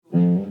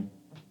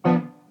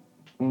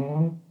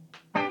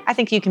I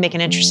think you can make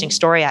an interesting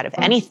story out of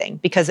anything,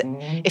 because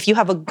if you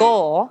have a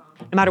goal,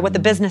 no matter what the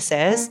business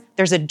is,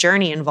 there's a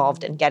journey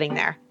involved in getting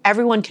there.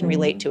 Everyone can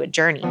relate to a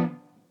journey.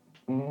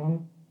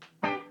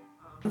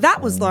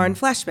 That was Lauren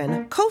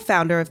Fleshman,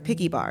 co-founder of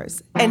Picky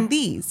Bars, and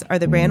these are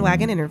the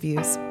Brandwagon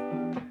interviews.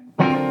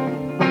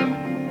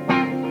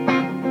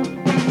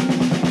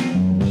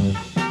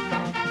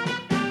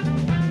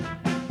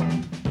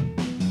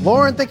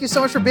 Lauren, thank you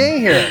so much for being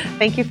here.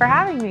 Thank you for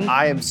having me.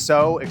 I am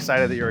so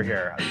excited that you're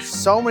here. There's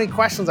so many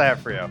questions I have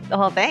for you.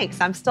 Well,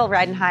 thanks. I'm still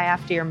riding high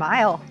after your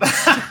mile.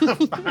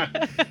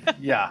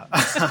 Yeah.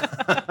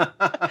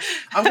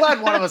 I'm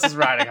glad one of us is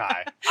riding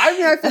high. I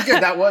mean, I feel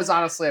good. That was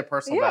honestly a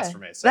personal best for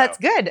me. So. That's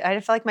good. I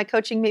feel like my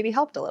coaching maybe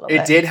helped a little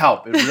bit. It did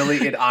help.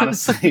 It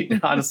honestly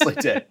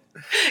did.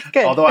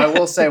 Good. Although I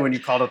will say, when you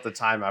called up the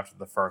time after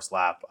the first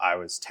lap, I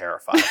was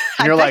terrified.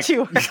 And you're like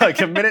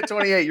a minute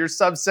 28, you're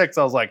sub 6.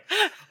 I was like,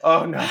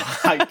 oh no,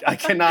 I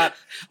cannot.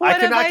 What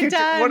have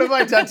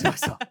I done to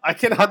myself? I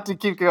cannot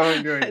keep going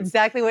and doing this.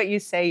 Exactly what you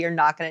say you're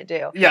not going to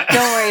do. Yeah.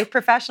 Don't worry.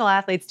 Professional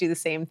athletes do the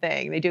same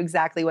thing. They do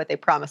exactly what they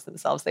promise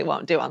themselves they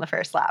won't do on the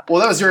first lap.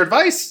 Well, that was your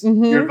advice.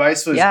 Mm-hmm. Your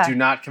advice was do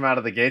not come out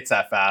of the gates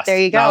that fast. There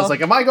you go. And I was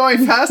like, am I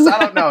going fast? I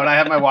don't know. And I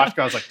had my watch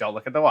go. I was like, don't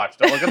look at the watch.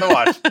 Don't look at the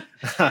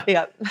watch.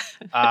 Yep.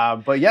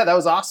 But yeah, that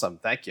was awesome.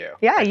 Thank you.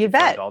 Yeah, Thank you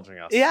bet. For indulging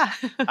us. Yeah.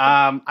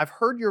 I've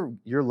heard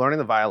you're learning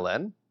the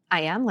violin.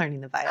 I am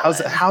learning the violin.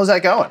 How's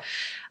that going?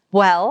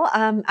 Well,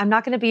 I'm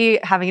not going to be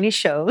having any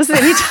shows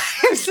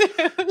anytime soon,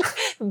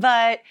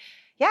 but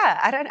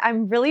yeah,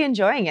 I'm really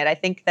enjoying it. I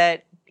think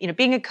that,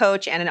 being a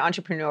coach and an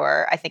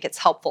entrepreneur, I think it's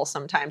helpful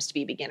sometimes to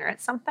be a beginner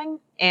at something.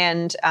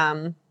 And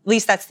at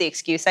least that's the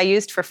excuse I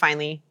used for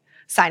finally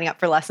signing up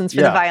for lessons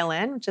for the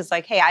violin, which is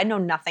like, hey, I know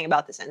nothing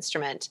about this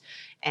instrument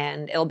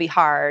and it'll be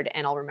hard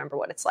and I'll remember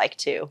what it's like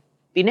to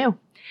be new.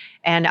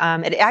 And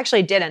it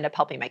actually did end up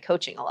helping my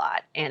coaching a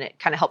lot. And it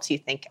kind of helps you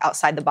think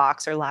outside the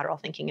box or lateral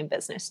thinking in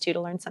business too, to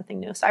learn something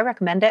new. So I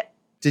recommend it.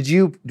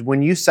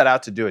 When you set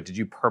out to do it, did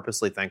you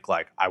purposely think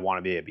like, I want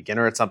to be a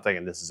beginner at something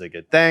and this is a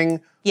good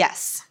thing?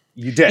 Yes.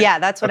 You did? Yeah,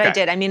 that's what I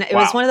did. I mean, it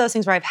was one of those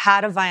things where I've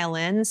had a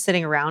violin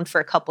sitting around for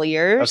a couple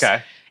years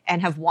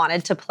and have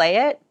wanted to play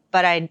it,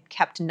 but I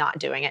kept not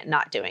doing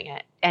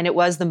it. And it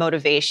was the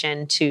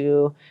motivation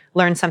to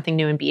learn something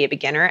new and be a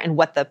beginner and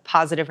what the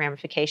positive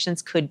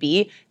ramifications could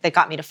be that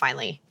got me to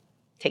finally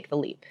take the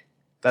leap.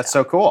 That's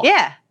so cool.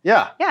 Yeah.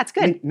 Yeah. Yeah, it's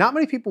good. I mean, not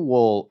many people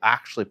will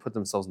actually put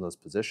themselves in those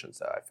positions,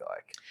 though, I feel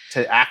like.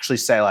 To actually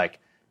say, like,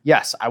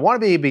 yes, I want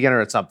to be a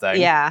beginner at something.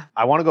 Yeah.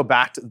 I want to go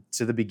back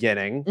to the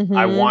beginning. Mm-hmm.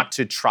 I want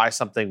to try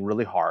something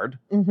really hard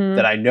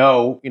that I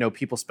know,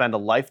 people spend a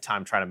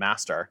lifetime trying to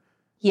master.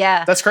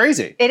 Yeah. That's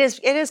crazy. It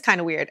is kind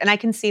of weird. And I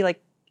can see,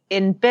 like,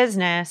 in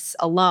business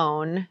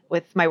alone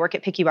with my work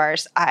at Picky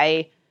Bars,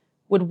 I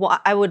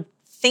would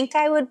think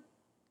I would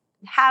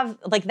have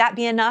like that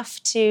be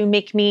enough to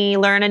make me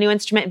learn a new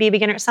instrument and be a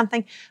beginner at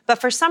something. But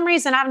for some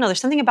reason, I don't know,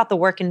 there's something about the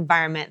work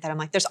environment that I'm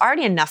like, there's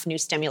already enough new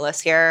stimulus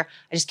here.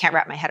 I just can't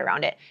wrap my head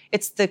around it.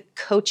 It's the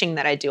coaching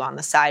that I do on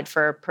the side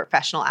for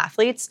professional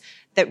athletes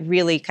that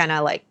really kind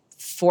of like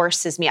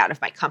forces me out of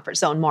my comfort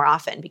zone more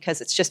often,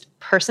 because it's just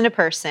person to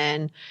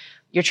person.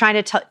 You're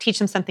trying to teach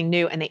them something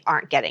new and they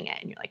aren't getting it.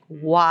 And you're like,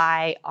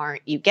 why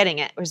aren't you getting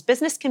it? Whereas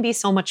business can be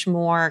so much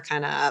more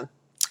kind of,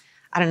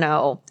 I don't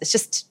know,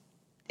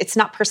 it's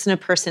not person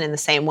to person in the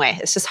same way.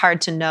 It's just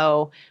hard to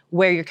know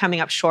where you're coming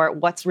up short,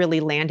 what's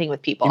really landing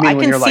with people. I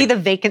can see the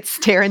vacant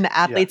stare in the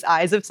athlete's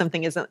eyes if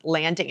something isn't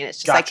landing. And it's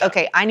just like,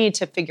 okay, I need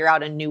to figure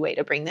out a new way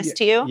to bring this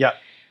to you. Yeah.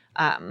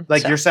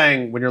 You're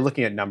saying when you're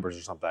looking at numbers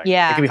or something, it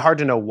can be hard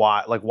to know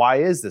why. Like, why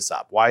is this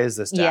up? Why is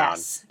this down?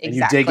 Yes, and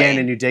exactly.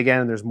 you dig in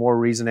and there's more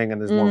reasoning and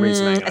there's more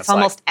reasoning. And it's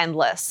almost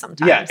endless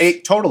sometimes. Yeah,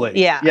 totally.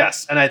 Yeah.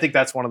 Yes. And I think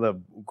that's one of the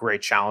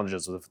great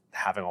challenges with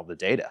having all the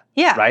data.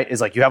 Yeah. Right?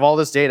 Is like you have all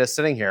this data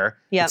sitting here.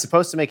 Yeah. It's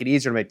supposed to make it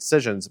easier to make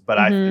decisions, but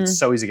it's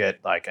so easy to get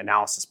like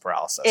analysis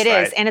paralysis. It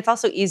right? is. And it's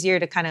also easier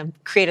to kind of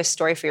create a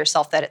story for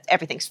yourself that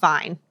everything's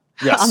fine.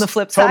 Yes, on the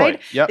flip totally.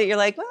 side, Yep. that you're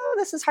like, well,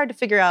 this is hard to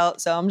figure out,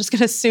 so I'm just going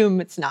to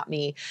assume it's not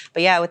me.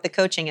 But yeah, with the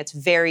coaching, it's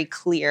very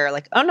clear,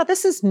 like, oh no,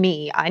 this is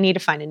me. I need to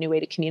find a new way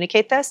to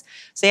communicate this.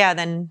 So yeah,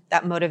 then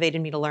that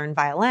motivated me to learn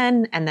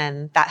violin, and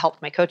then that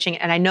helped my coaching.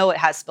 And I know it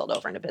has spilled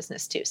over into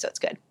business too, so it's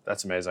good.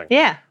 That's amazing.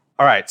 Yeah.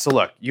 All right, so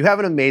look, you have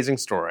an amazing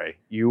story.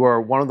 You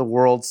are one of the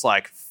world's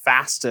like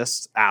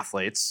fastest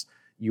athletes.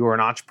 You are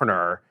an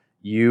entrepreneur.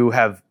 You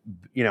have,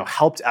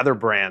 helped other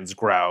brands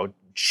grow,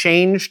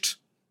 changed,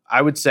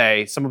 I would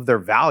say, some of their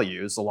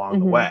values along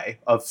the way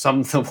of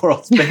some of the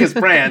world's biggest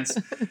brands.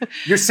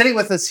 You're sitting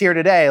with us here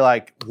today.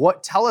 Like,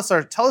 tell us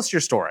your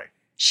story.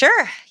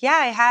 Sure. Yeah,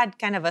 I had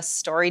kind of a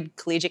storied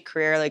collegiate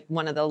career, like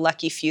one of the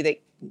lucky few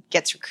that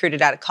gets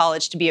recruited out of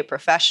college to be a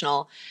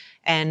professional,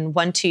 and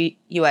won 2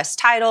 U.S.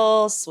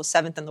 titles, was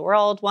 7th in the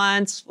world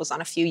once, was on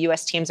a few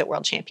U.S. teams at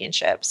world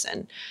championships,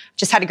 and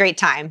just had a great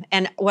time.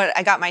 And what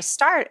I got my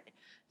start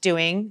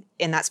doing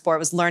in that sport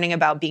was learning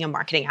about being a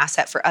marketing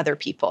asset for other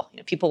people.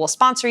 People will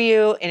sponsor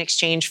you in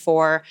exchange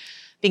for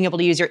being able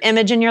to use your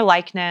image and your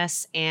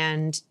likeness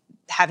and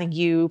having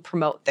you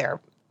promote their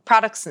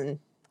products and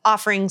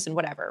offerings and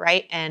whatever,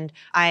 right? And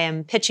I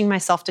am pitching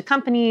myself to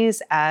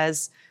companies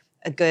as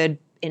a good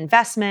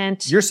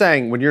investment.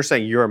 When you're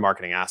saying you're a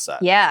marketing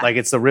asset, like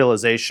it's the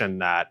realization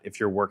that if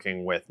you're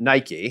working with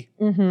Nike,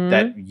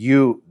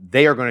 that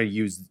they are going to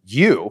use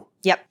you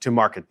to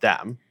market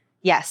them.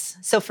 Yes.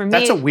 So for me,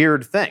 that's a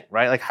weird thing,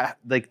 right?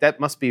 Like that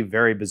must be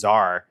very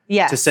bizarre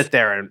to sit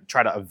there and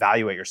try to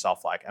evaluate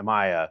yourself. Like,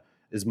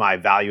 is my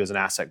value as an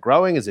asset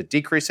growing? Is it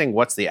decreasing?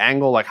 What's the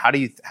angle? Like, how do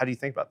you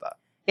think about that?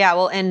 Yeah,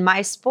 well, in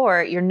my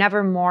sport, you're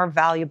never more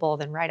valuable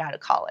than right out of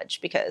college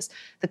because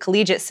the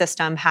collegiate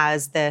system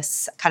has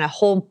this kind of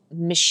whole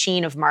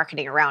machine of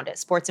marketing around it.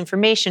 Sports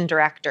information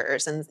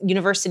directors and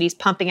universities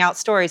pumping out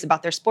stories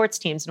about their sports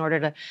teams in order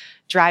to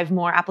drive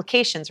more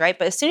applications, right?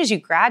 But as soon as you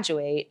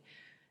graduate,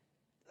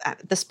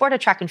 the sport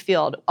of track and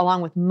field,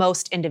 along with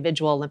most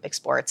individual Olympic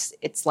sports,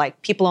 it's like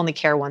people only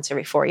care once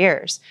every 4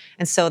 years.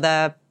 And so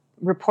the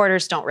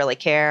reporters don't really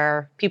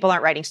care. People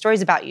aren't writing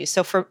stories about you.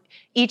 So for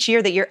each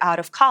year that you're out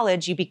of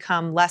college, you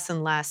become less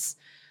and less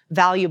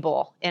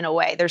valuable in a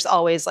way. There's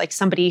always like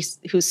somebody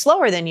who's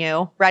slower than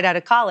you right out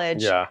of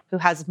college who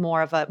has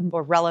more of a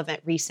more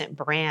relevant recent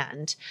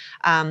brand.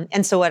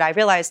 And so what I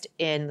realized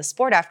in the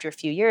sport after a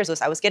few years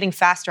was I was getting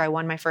faster. I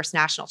won my first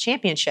national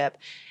championship.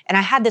 And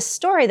I had this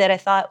story that I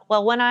thought,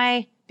 well, when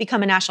I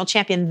become a national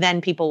champion, then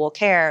people will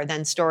care.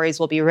 Then stories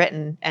will be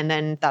written. And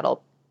then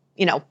that'll,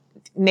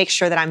 make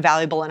sure that I'm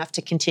valuable enough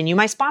to continue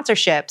my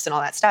sponsorships and all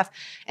that stuff.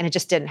 And it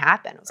just didn't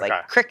happen. It was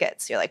like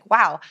crickets. You're like,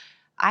 wow,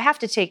 I have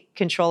to take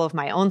control of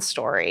my own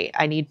story.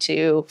 I need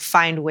to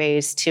find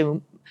ways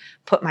to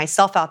put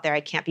myself out there. I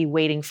can't be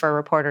waiting for a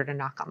reporter to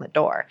knock on the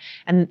door.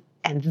 And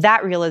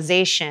that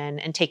realization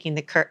and taking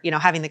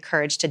having the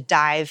courage to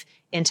dive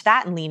into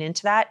that and lean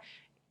into that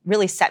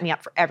really set me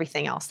up for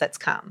everything else that's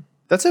come.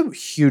 That's a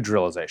huge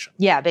realization.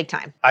 Yeah, big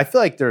time. I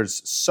feel like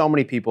there's so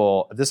many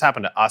people, this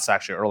happened to us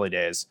actually early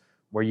days,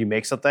 where you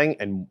make something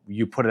and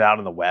you put it out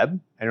on the web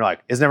and you're like,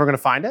 is never going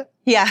to find it?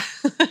 Yeah.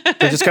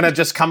 They're just going to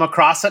just come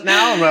across it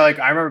now? And we're like,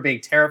 I remember being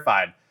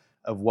terrified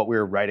of what we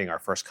were writing our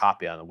first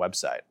copy on the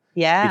website.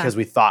 Yeah. Because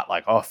we thought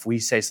like, oh, if we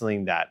say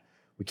something that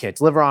we can't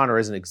deliver on or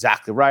isn't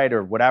exactly right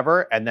or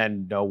whatever, and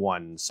then no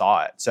one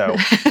saw it. So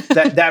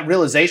that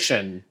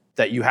realization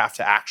that you have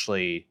to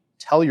actually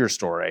tell your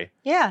story.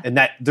 Yeah. And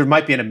that there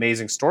might be an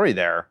amazing story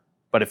there,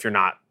 but if you're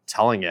not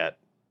telling it,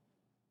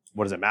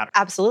 what does it matter?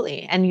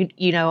 Absolutely. And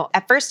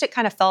at first it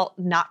kind of felt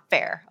not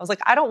fair. I was like,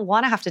 I don't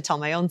want to have to tell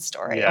my own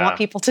story. Yeah. I want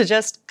people to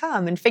just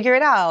come and figure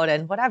it out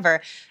and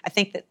whatever. I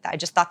think that I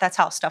just thought that's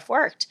how stuff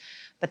worked.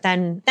 But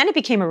then it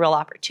became a real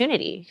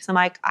opportunity because I'm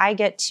like, I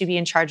get to be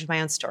in charge of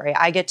my own story.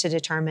 I get to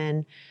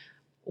determine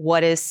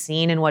what is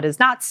seen and what is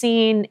not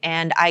seen.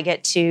 And I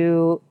get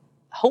to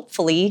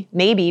hopefully,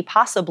 maybe,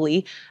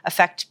 possibly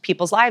affect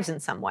people's lives in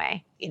some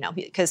way.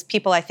 Because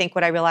people, I think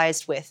what I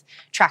realized with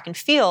track and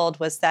field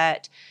was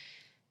that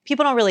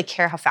people don't really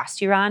care how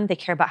fast you run. They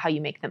care about how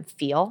you make them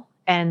feel.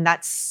 And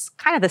that's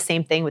kind of the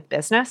same thing with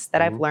business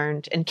that I've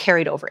learned and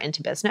carried over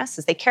into business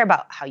is they care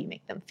about how you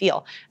make them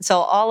feel. And so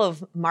all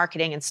of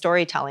marketing and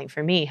storytelling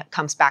for me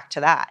comes back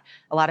to that.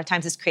 A lot of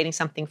times it's creating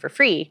something for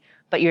free,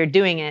 but you're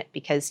doing it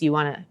because you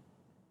want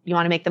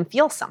to make them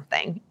feel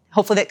something.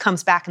 Hopefully that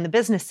comes back in the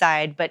business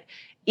side, but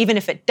even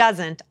if it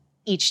doesn't,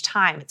 each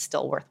time it's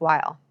still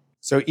worthwhile.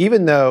 So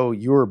even though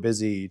you were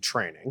busy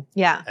training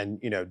and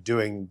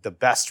doing the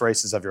best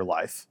races of your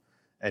life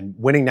and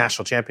winning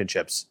national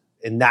championships,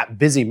 in that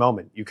busy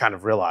moment, you kind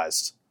of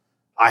realized,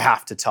 I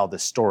have to tell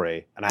this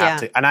story and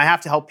I have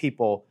to help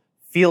people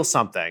feel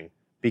something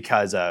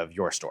because of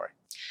your story.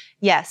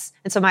 Yes.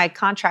 And so my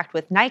contract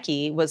with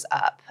Nike was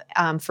up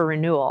for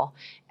renewal.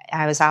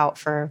 I was out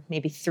for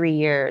maybe 3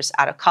 years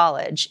out of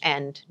college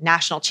and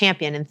national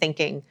champion and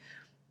thinking,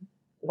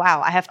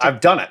 wow,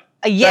 I've done it.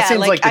 Yeah, that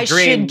like the I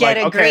dream. should get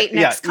a great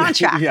next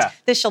contract. Yeah.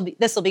 This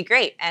will be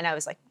great. And I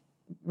was like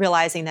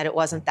realizing that it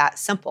wasn't that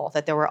simple,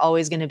 that there were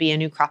always going to be a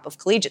new crop of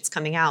collegiates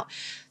coming out.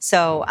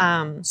 So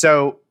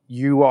so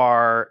you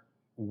are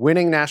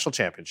winning national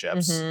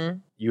championships.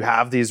 You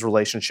have these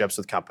relationships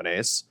with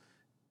companies.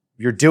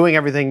 You're doing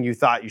everything you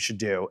thought you should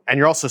do. And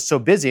you're also so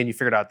busy and you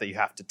figured out that you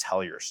have to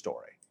tell your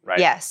story, right?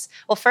 Yes.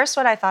 Well, first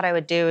what I thought I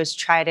would do is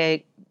try to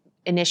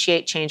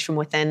initiate change from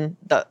within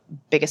the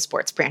biggest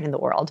sports brand in the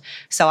world.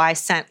 So I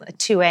sent a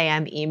 2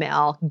 a.m.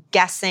 email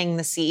guessing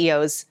the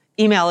CEO's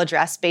email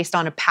address based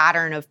on a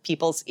pattern of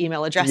people's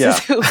email addresses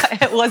who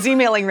was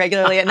emailing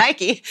regularly at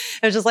Nike.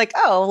 It was just like,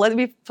 oh, let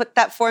me put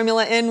that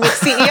formula in with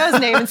CEO's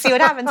name and see what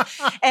happens.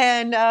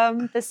 And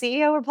the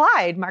CEO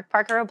replied, Mark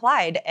Parker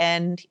replied,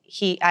 and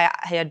I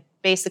had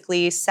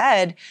basically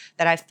said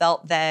that I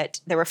felt that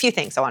there were a few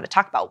things I wanted to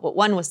talk about. But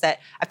one was that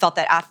I felt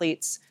that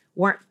athletes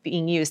weren't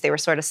being used. They were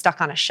sort of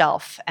stuck on a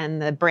shelf and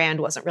the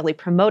brand wasn't really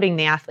promoting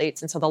the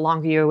athletes. And so the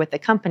longer you were with the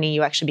company,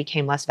 you actually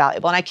became less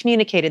valuable. And I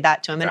communicated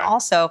that to him. And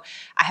also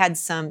I had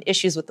some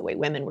issues with the way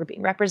women were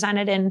being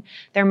represented in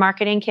their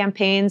marketing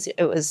campaigns.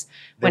 It was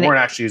They weren't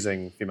actually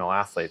using female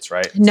athletes,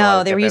 right?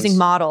 No, they were using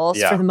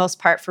models for the most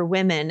part for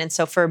women. And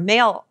so for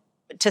male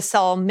to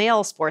sell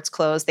male sports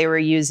clothes, they were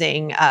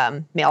using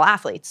male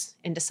athletes.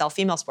 And to sell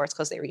female sports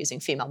clothes, they were using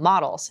female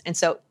models. And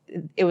so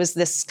it was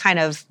this kind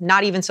of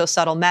not even so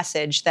subtle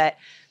message that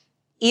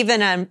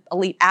even an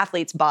elite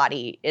athlete's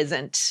body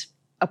isn't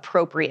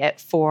appropriate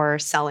for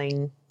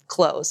selling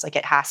clothes. Like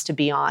it has to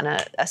be on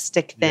a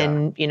stick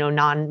thin,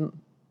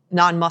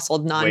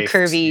 non-muscled,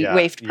 non-curvy,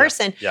 waved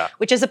person,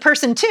 which is a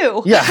person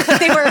too. Yeah. But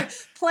they were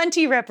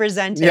plenty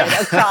represented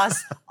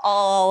across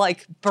all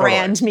like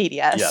brand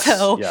media. Yes.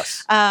 So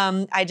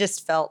I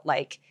just felt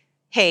like,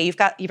 hey,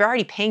 you're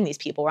already paying these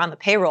people. We're on the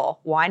payroll.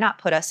 Why not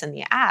put us in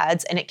the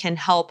ads? And it can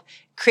help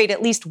create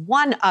at least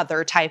one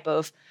other type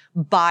of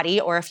body.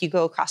 Or if you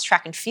go across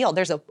track and field,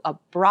 there's a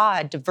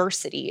broad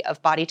diversity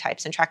of body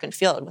types in track and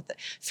field with the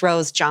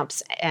throws,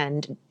 jumps,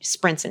 and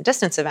sprints and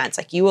distance events.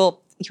 Like you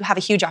have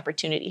a huge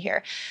opportunity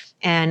here.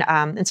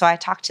 And so I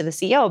talked to the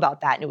CEO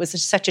about that. And it was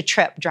just such a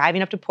trip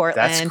driving up to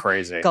Portland. That's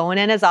crazy. Going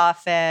in his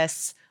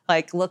office,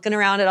 like looking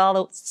around at all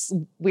those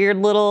weird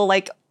little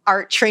like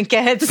art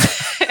trinkets.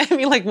 I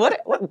mean, like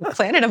what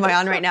planet am I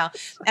on right now?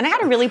 And I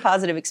had a really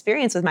positive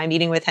experience with my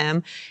meeting with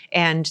him,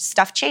 and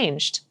stuff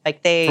changed.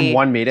 Like From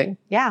one meeting?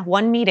 Yeah,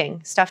 one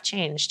meeting, stuff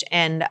changed.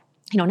 And,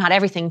 not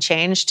everything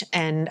changed.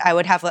 And I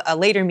would have a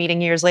later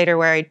meeting years later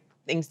where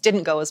things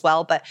didn't go as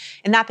well. But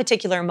in that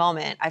particular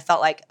moment, I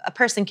felt like a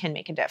person can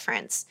make a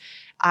difference.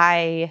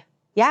 I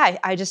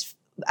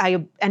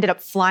ended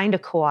up flying to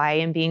Kauai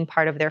and being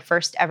part of their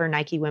first ever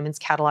Nike women's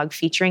catalog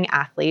featuring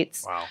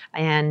athletes. Wow.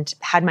 And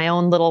had my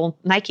own little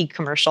Nike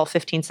commercial,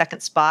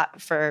 15-second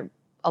spot for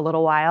a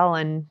little while.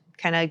 And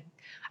I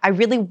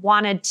really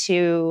wanted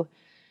to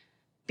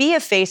be a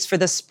face for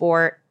the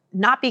sport,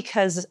 not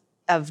because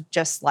of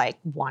just like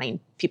wanting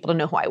people to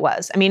know who I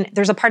was. I mean,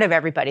 there's a part of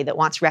everybody that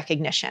wants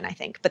recognition, I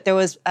think. But there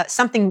was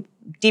something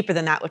deeper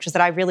than that, which was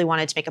that I really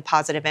wanted to make a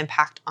positive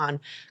impact on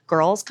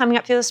girls coming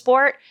up through the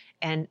sport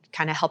and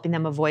kind of helping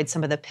them avoid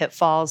some of the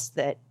pitfalls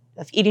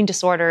of eating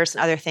disorders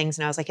and other things.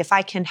 And I was like, if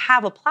I can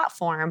have a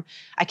platform,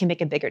 I can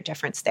make a bigger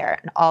difference there.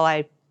 And all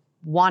I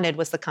wanted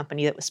was the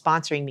company that was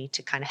sponsoring me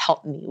to kind of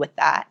help me with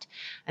that.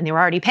 And they were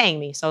already paying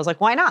me. So I was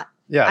like, why not?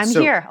 Yeah, I'm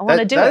here. I want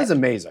to do it. That is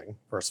amazing,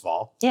 first of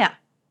all. Yeah.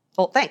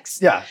 Well,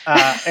 thanks. Yeah.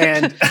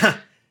 And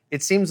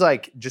it seems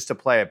like, just to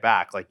play it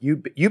back, like you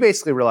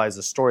basically realized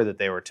the story that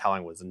they were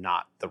telling was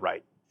not the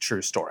right,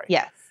 true story.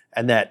 Yes.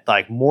 And that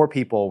like more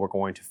people were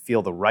going to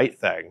feel the right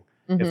thing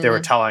if they were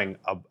telling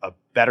a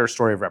better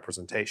story of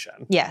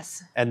representation.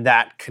 Yes. And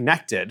that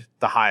connected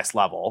the highest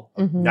level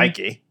of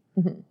Nike.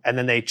 And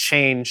then they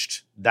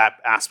changed that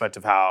aspect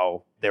of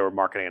how they were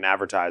marketing and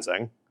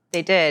advertising.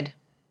 They did.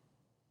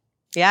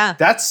 Yeah.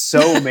 That's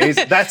so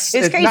amazing.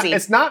 It's crazy.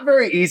 It's not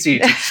very easy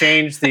to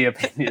change the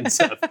opinions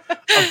of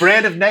a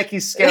brand of Nike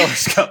scale or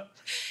scope.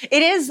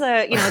 It is,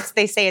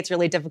 they say it's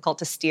really difficult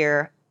to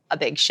steer a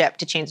big ship,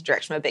 to change the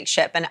direction of a big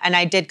ship. And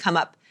I did come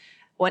up,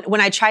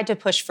 when I tried to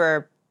push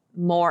for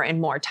more and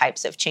more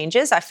types of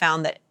changes, I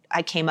found that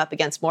I came up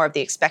against more of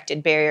the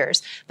expected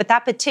barriers. But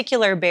that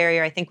particular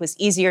barrier, I think, was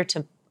easier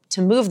to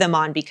move them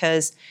on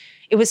because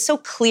it was so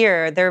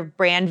clear their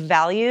brand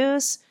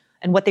values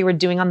and what they were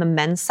doing on the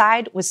men's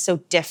side was so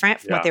different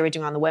from what they were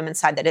doing on the women's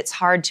side that it's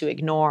hard to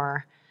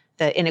ignore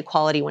the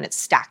inequality when it's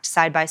stacked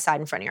side by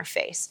side in front of your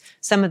face.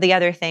 Some of the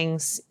other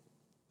things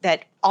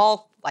that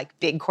all like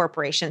big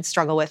corporations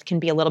struggle with can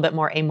be a little bit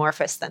more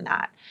amorphous than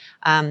that.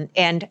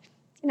 And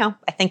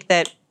I think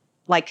that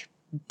like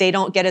they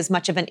don't get as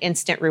much of an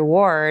instant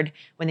reward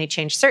when they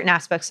change certain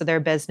aspects of their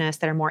business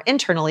that are more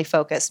internally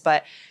focused,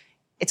 but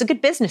it's a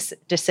good business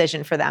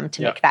decision for them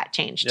to make that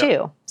change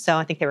too. So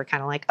I think they were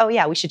kind of like, oh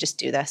yeah, we should just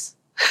do this.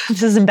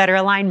 This is in better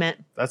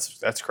alignment.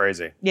 That's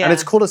crazy. Yeah. And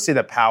it's cool to see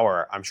the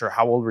power. I'm sure.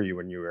 How old were you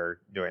when you were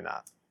doing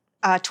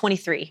that?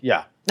 23.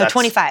 Yeah. No,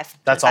 25.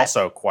 That's 25.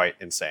 also quite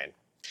insane.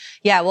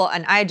 Yeah, well,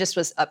 and I just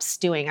was up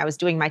stewing. I was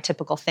doing my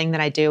typical thing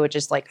that I do, which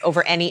is like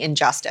over any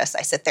injustice,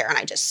 I sit there and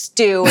I just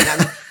stew and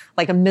I'm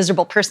like a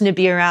miserable person to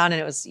be around.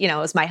 And it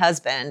was my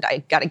husband.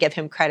 I got to give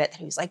him credit that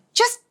he was like,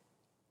 just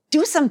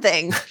do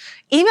something.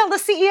 Email the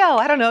CEO.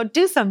 I don't know,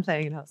 do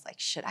something. And I was like,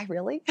 should I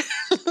really?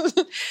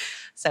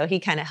 So he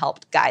kind of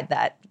helped guide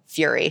that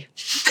fury.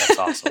 That's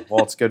awesome.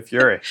 Well, it's good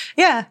fury.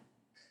 Yeah.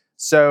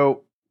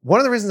 So one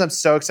of the reasons I'm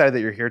so excited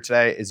that you're here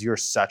today is you're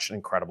such an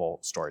incredible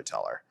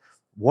storyteller.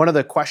 One of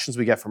the questions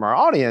we get from our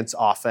audience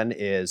often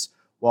is,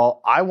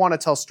 well, I want to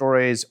tell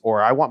stories,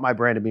 or I want my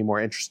brand to be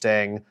more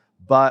interesting,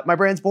 but my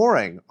brand's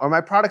boring, or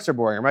my products are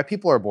boring, or my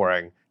people are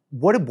boring.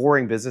 What do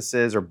boring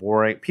businesses or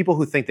boring people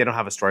who think they don't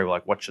have a story,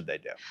 like, what should they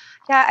do?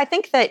 Yeah, I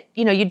think that,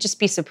 you'd just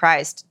be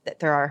surprised that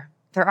there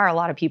are a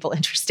lot of people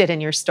interested in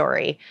your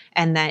story,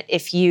 and that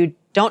if you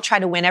don't try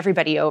to win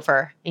everybody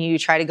over and you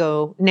try to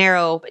go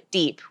narrow but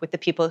deep with the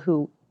people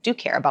who do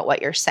care about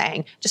what you're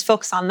saying, just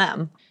focus on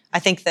them. I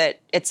think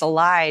that it's a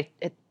lie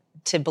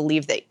to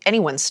believe that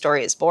anyone's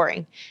story is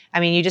boring. I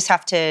mean, you just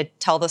have to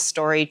tell the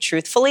story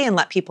truthfully and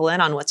let people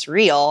in on what's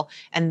real.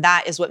 And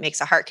that is what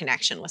makes a heart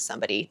connection with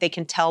somebody. They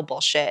can tell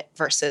bullshit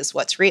versus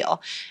what's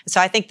real.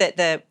 So I think that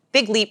the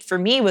big leap for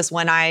me was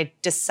when I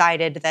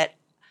decided that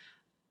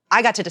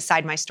I got to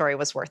decide my story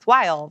was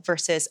worthwhile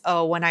versus,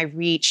 oh, when I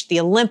reach the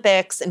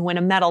Olympics and win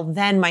a medal,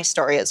 then my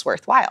story is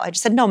worthwhile. I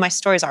just said, no, my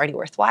story is already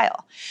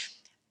worthwhile.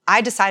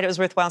 I decided it was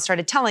worthwhile and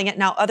started telling it.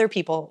 Now other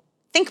people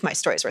think my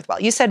story is worthwhile.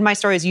 You said my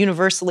story is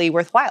universally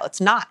worthwhile. It's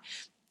not.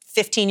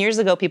 15 years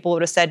ago, people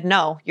would have said,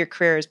 no, your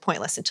career is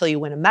pointless until you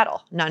win a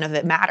medal. None of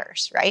it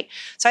matters, right?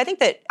 So I think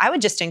that I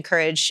would just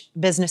encourage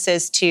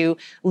businesses to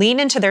lean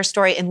into their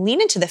story and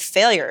lean into the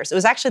failures. It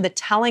was actually the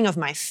telling of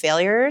my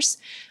failures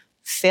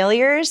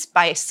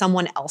by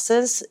someone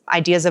else's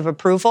ideas of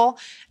approval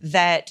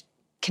that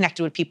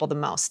connected with people the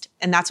most.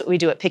 And that's what we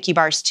do at Picky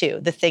Bars too.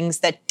 The things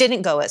that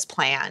didn't go as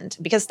planned,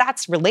 because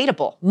that's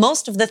relatable.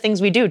 Most of the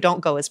things we do don't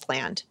go as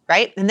planned,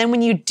 right? And then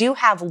when you do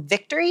have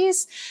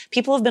victories,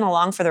 people have been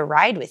along for the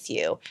ride with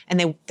you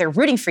and they're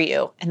rooting for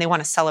you and they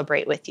want to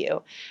celebrate with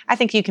you. I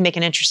think you can make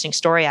an interesting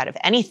story out of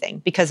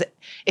anything, because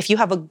if you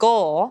have a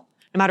goal,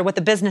 no matter what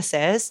the business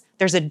is,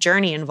 there's a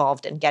journey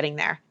involved in getting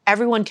there.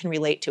 Everyone can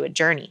relate to a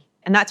journey.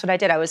 And that's what I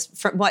did. I was,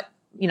 from what,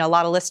 a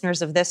lot of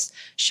listeners of this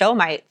show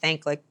might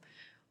think, like,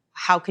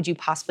 how could you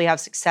possibly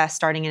have success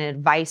starting an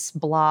advice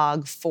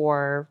blog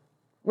for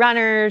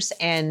runners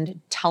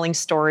and telling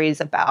stories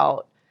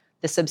about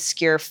this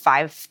obscure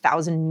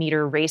 5,000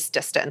 meter race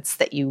distance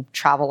that you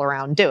travel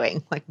around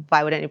doing? Like,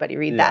 why would anybody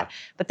read that?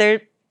 But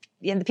the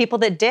people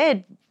that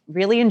did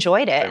really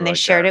enjoyed it, and they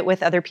shared it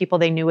with other people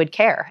they knew would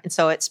care. And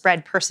so it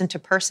spread person to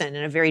person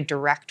in a very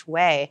direct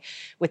way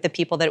with the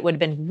people that it would have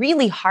been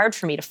really hard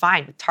for me to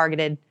find with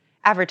targeted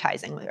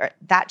advertising.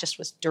 That just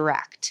was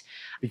direct.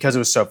 Because it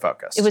was so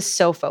focused. It was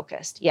so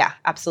focused. Yeah,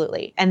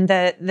 absolutely. And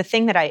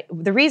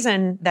the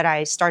reason that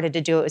I started to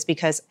do it was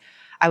because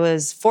I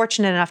was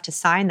fortunate enough to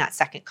sign that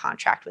second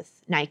contract with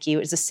Nike. It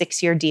was a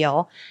 6-year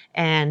deal.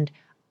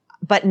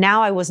 But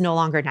now I was no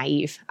longer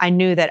naive. I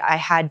knew that I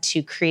had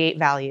to create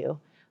value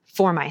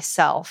for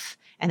myself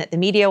and that the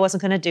media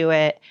wasn't going to do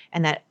it,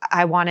 and that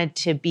I wanted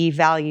to be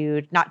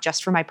valued not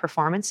just for my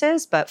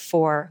performances, but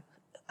for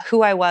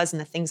who I was and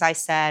the things I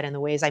said and the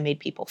ways I made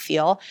people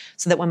feel,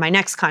 so that when my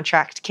next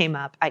contract came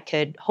up, I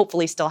could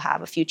hopefully still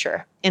have a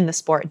future in the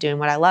sport doing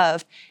what I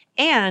loved.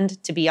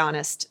 And to be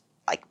honest,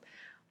 like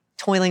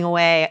toiling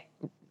away,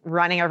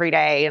 running every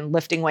day and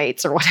lifting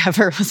weights or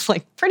whatever was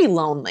like pretty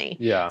lonely.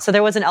 Yeah. So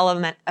there was an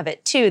element of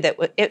it too that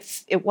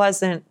it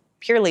wasn't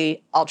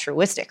purely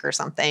altruistic or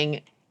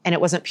something, and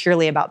it wasn't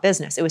purely about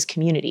business. It was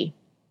community.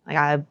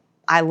 Like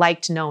I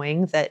liked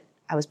knowing that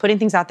I was putting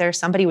things out there,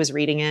 somebody was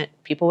reading it,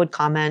 people would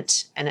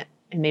comment, and it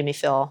made me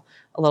feel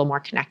a little more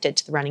connected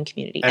to the running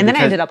community. And then I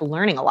ended up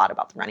learning a lot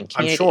about the running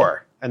community. I'm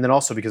sure. And then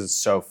also because it's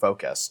so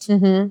focused,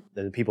 then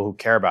the people who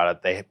care about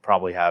it, they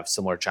probably have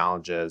similar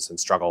challenges and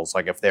struggles.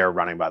 Like if they're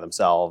running by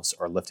themselves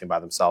or lifting by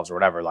themselves or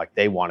whatever, like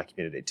they want a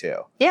community too.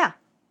 Yeah,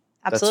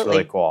 absolutely. That's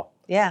really cool.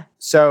 Yeah.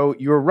 So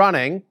you were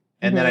running,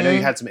 and then I know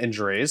you had some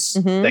injuries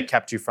that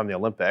kept you from the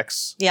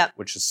Olympics,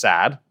 which is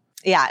sad.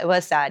 Yeah, it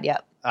was sad.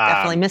 Yep.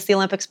 Definitely missed the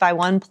Olympics by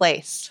one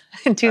place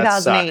in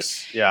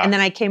 2008. Yeah. And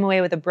then I came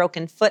away with a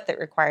broken foot that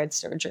required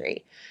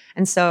surgery.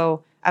 And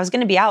so I was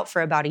going to be out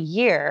for about a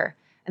year.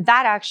 And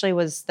that actually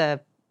was the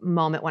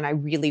moment when I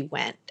really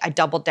went. I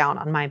doubled down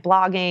on my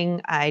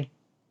blogging. I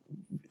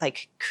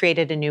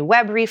created a new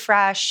web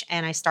refresh,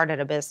 and I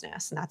started a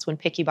business. And that's when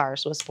Picky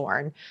Bars was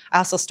born. I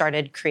also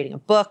started creating a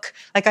book.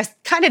 Like I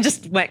kind of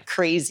just went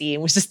crazy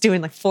and was just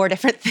doing 4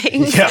 different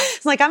things. Yeah.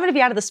 It's like, I'm going to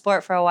be out of the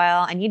sport for a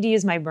while. I need to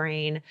use my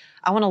brain.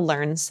 I want to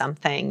learn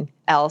something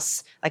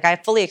else. Like I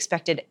fully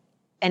expected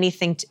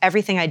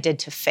everything I did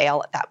to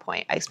fail at that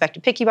point. I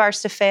expected Picky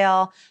Bars to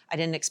fail. I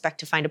didn't expect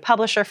to find a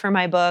publisher for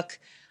my book.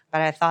 But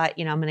I thought,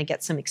 I'm going to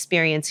get some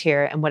experience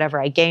here, and whatever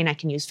I gain, I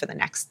can use for the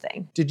next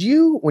thing. Did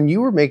you, when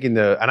you were making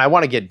and I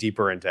want to get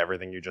deeper into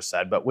everything you just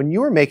said, but when you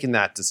were making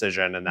that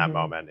decision in that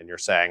moment and you're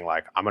saying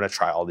I'm going to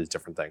try all these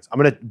different things, I'm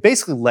going to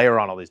basically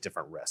layer on all these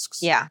different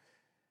risks. Yeah.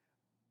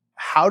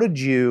 How did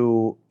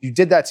you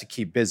did that to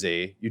keep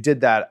busy. You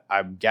did that,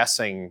 I'm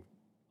guessing,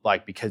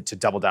 because to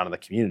double down on the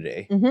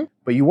community,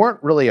 but you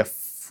weren't really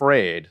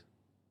afraid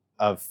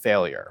of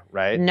failure,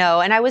 right? No.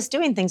 And I was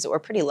doing things that were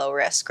pretty low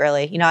risk,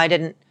 really. I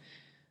didn't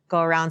go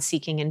around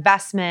seeking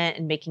investment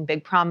and making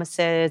big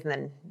promises and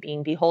then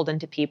being beholden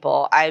to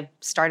people. I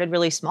started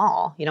really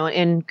small.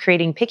 In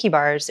creating Picky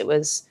Bars, it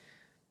was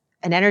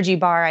an energy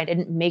bar. I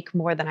didn't make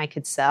more than I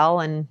could sell.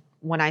 And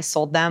when I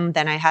sold them,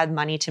 then I had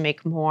money to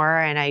make more,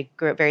 and I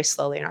grew it very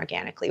slowly and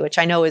organically, which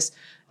I know is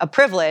a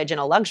privilege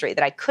and a luxury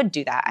that I could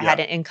do that. I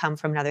had an income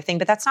from another thing,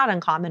 but that's not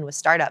uncommon with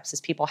startups,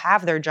 is people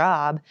have their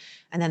job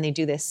and then they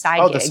do this side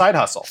gig the side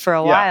hustle for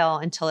a while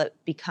until it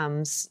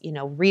becomes,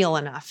 real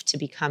enough to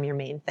become your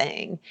main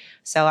thing.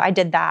 So I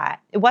did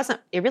that. It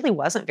really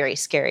wasn't very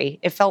scary.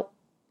 It felt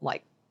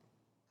like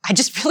I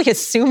just really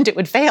assumed it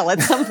would fail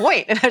at some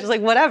point. And I was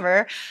like,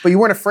 whatever. But you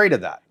weren't afraid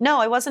of that. No,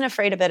 I wasn't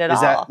afraid of it at all.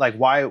 Is that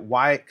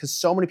why? Because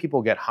so many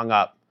people get hung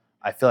up,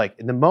 I feel like,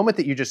 in the moment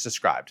that you just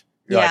described.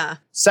 You're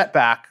set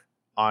back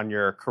on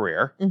your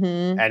career.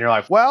 And you're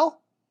like,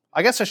 well,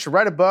 I guess I should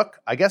write a book.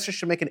 I guess I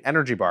should make an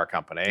energy bar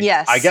company.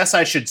 Yes. I guess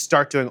I should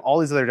start doing all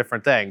these other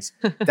different things.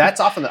 That's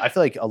often, I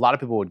feel like a lot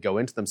of people would go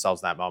into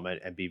themselves in that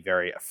moment and be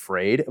very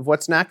afraid of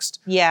what's next.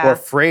 Yeah. Or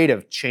afraid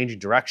of changing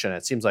direction.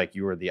 It seems like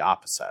you were the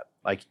opposite.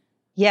 Like,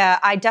 yeah,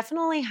 I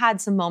definitely had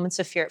some moments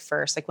of fear at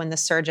first. Like when the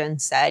surgeon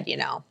said,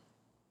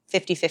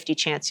 50-50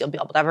 chance you'll be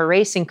able to have a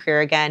racing career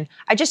again.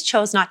 I just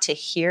chose not to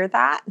hear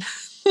that.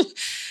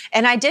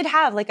 And I did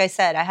have, like I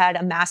said, I had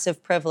a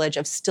massive privilege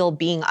of still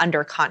being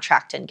under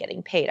contract and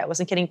getting paid. I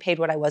wasn't getting paid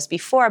what I was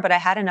before, but I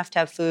had enough to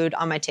have food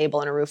on my table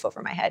and a roof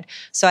over my head.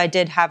 So I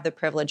did have the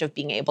privilege of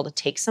being able to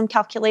take some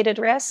calculated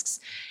risks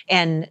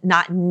and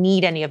not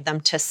need any of them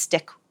to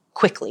stick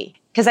quickly.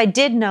 Because I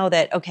did know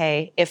that,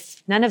 okay,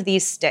 if none of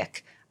these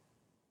stick,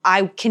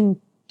 I can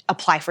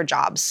apply for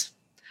jobs.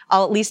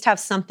 I'll at least have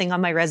something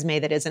on my resume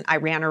that isn't I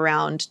ran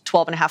around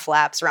 12 and a half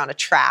laps around a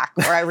track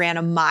or I ran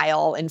a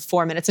mile in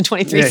 4 minutes and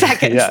 23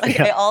 seconds.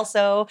 I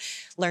also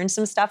learned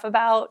some stuff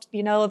about,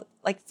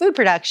 like food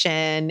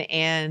production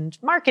and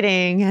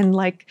marketing and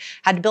like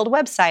had to build a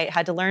website,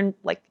 had to learn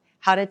like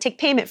how to take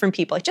payment from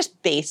people, like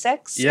just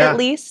basics at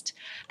least,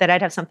 that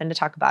I'd have something to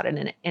talk about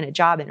in a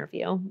job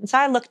interview. And so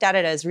I looked at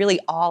it as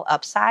really all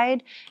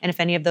upside. And if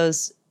any of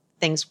those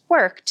things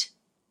worked,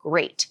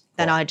 great.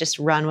 Then I'd just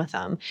run with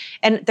them.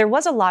 And there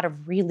was a lot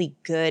of really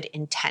good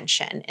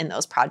intention in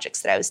those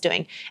projects that I was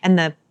doing. And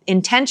the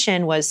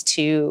intention was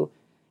to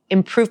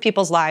improve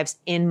people's lives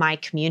in my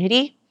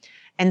community.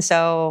 And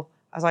so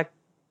I was like,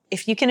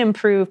 if you can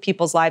improve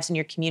people's lives in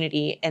your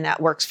community and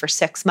that works for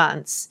 6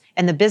 months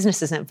and the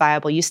business isn't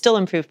viable, you still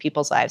improve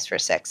people's lives for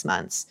 6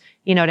 months.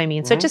 You know what I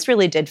mean? Mm-hmm. So it just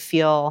really did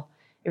feel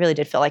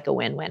like a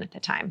win-win at the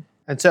time.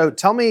 And so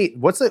tell me,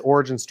 what's the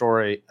origin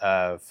story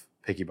of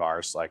Picky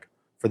Bars? Like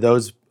for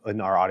those in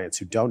our audience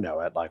who don't know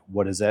it, like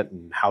what is it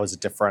and how is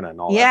it different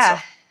and all that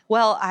stuff?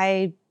 Well,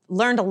 I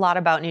learned a lot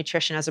about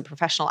nutrition as a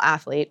professional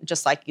athlete,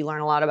 just like you learn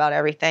a lot about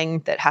everything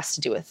that has to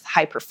do with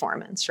high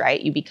performance,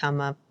 right? You become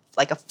a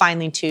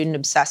finely tuned,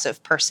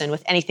 obsessive person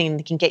with anything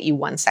that can get you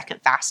 1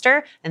 second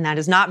faster, and that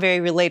is not very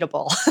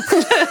relatable.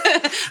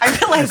 I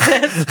realized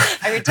this.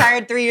 I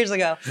retired 3 years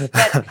ago,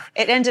 but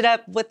it ended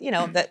up with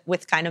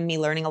with kind of me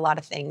learning a lot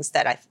of things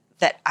that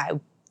I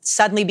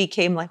suddenly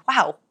became like,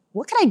 wow,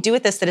 what can I do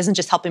with this that isn't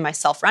just helping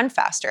myself run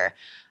faster?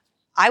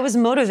 I was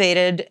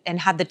motivated and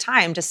had the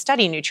time to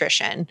study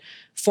nutrition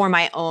for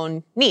my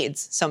own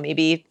needs. So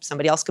maybe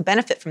somebody else could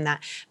benefit from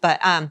that. But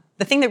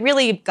the thing that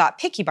really got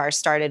Picky Bars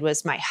started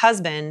was my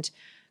husband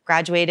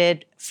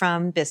graduated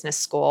from business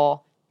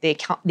school. The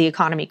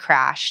economy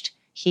crashed.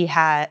 He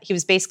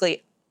was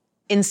basically,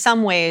 in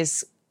some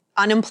ways,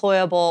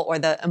 unemployable, or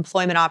the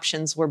employment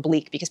options were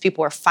bleak because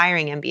people were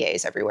firing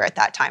MBAs everywhere at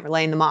that time or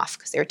laying them off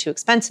because they were too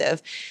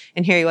expensive.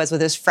 And here he was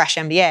with his fresh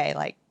MBA,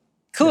 like,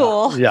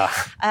 cool. Yeah.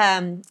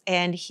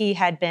 And he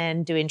had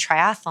been doing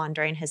triathlon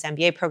during his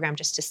MBA program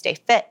just to stay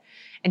fit.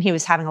 And he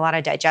was having a lot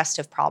of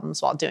digestive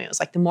problems while doing it. It was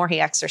like the more he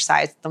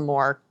exercised, the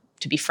more,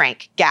 to be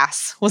frank,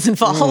 gas was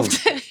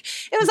involved.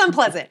 It was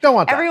unpleasant. Don't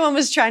want that. Everyone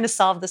was trying to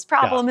solve this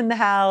problem in the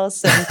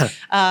house.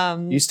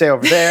 And, you stay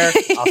over there,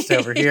 I'll stay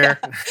over here.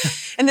 Yeah.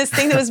 And this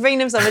thing that was bringing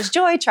him so much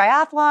joy,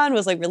 triathlon,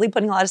 was like really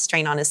putting a lot of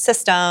strain on his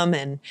system.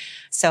 And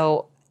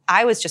so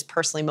I was just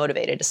personally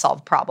motivated to solve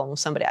a problem with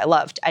somebody I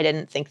loved. I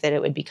didn't think that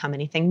it would become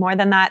anything more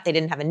than that. They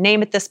didn't have a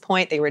name at this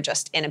point. They were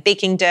just in a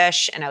baking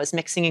dish and I was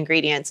mixing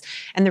ingredients.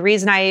 And the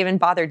reason I even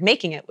bothered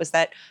making it was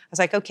that I was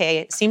like, okay,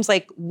 it seems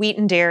like wheat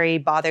and dairy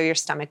bother your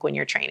stomach when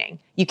you're training.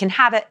 You can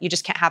have it, you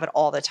just can't have it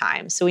all the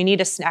time. So we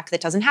need a snack that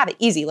doesn't have it.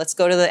 Easy. Let's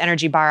go to the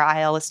energy bar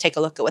aisle. Let's take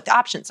a look at what the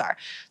options are.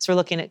 So we're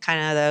looking at kind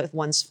of the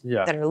ones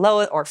that are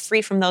low or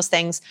free from those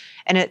things.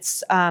 And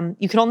it's,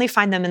 you can only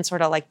find them in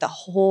sort of like the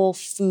whole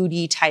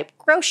foodie type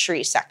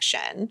grocery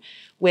section,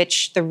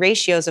 which the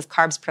ratios of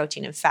carbs,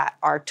 protein, and fat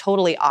are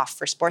totally off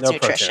for sports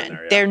nutrition.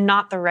 They're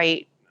not the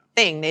right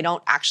thing. They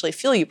don't actually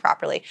fuel you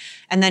properly.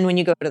 And then when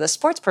you go to the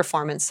sports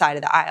performance side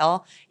of the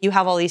aisle, you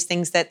have all these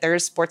things that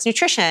there's sports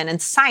nutrition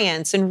and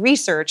science and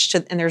research,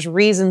 and there's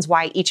reasons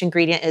why each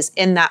ingredient is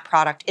in that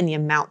product in the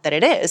amount that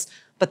it is.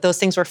 But those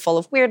things were full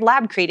of weird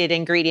lab-created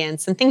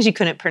ingredients and things you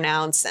couldn't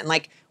pronounce, and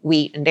like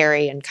wheat and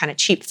dairy and kind of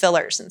cheap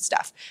fillers and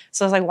stuff.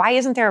 So I was like, why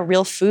isn't there a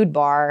real food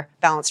bar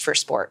balanced for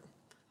sport?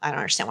 I don't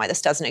understand why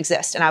this doesn't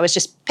exist. And I was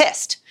just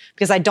pissed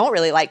because I don't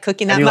like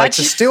cooking that much. And you like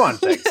to stew on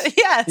things.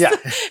 Yes. Yeah.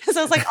 So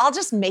I was like, I'll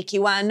just make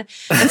you one.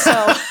 And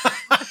so,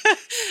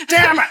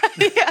 damn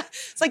it. Yeah.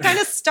 So I kind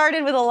of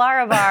started with a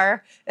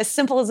Larabar, as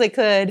simple as I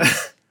could,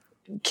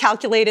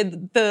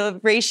 calculated the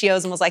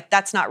ratios and was like,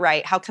 that's not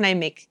right. How can I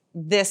make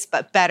this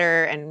but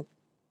better and,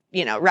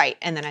 right?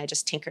 And then I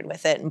just tinkered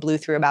with it and blew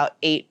through about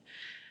 8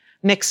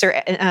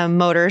 mixer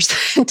motors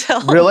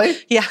until Really?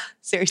 Yeah,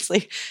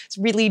 seriously. It's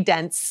really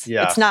dense.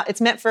 Yeah.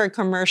 It's meant for a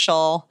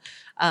commercial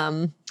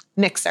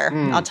mixer.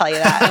 I'll tell you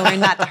that. I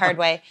learned that the hard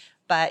way.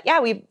 But yeah,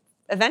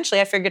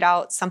 I figured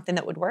out something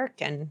that would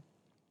work. And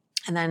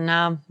And then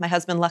my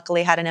husband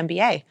luckily had an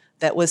MBA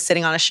that was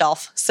sitting on a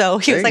shelf. So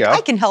he was There like, you go.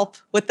 I can help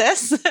with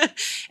this.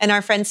 And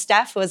our friend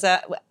Steph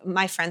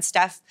my friend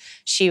Steph,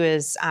 she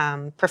was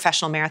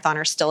professional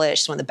marathoner, still is.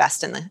 She's one of the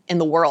best in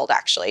the world,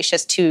 actually. She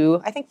has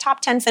 2, I think,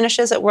 top 10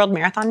 finishes at World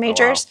Marathon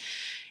Majors. wow.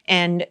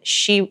 And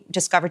she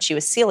discovered she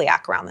was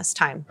celiac around this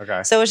time.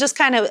 Okay. So it was just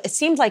it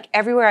seemed like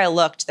everywhere I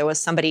looked, there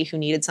was somebody who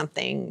needed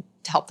something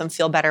to help them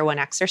feel better when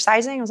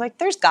exercising. I was like,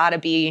 there's got to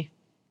be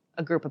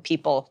a group of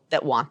people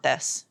that want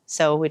this.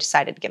 So we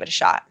decided to give it a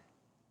shot.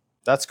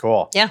 That's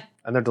cool. Yeah.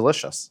 And they're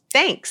delicious.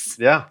 Thanks.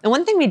 Yeah. And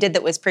one thing we did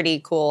that was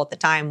pretty cool at the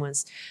time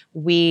was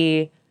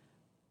we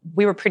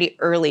were pretty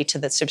early to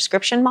the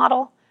subscription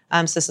model.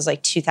 So this was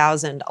like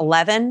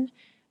 2011.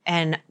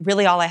 And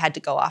really all I had to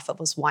go off of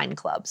was wine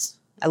clubs.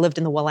 I lived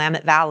in the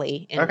Willamette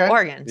Valley in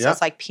Oregon. So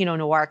it's like Pinot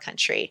Noir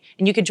country.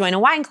 And you could join a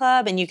wine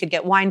club and you could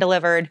get wine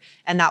delivered.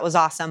 And that was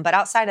awesome. But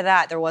outside of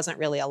that, there wasn't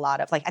really a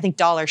lot of, like, I think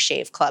Dollar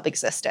Shave Club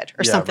existed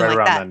or something right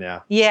like around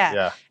that. Then,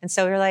 yeah. And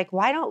so we were like,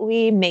 why don't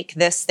we make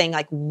this thing,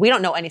 like, we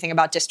don't know anything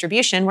about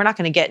distribution. We're not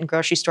going to get in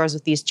grocery stores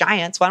with these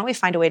giants. Why don't we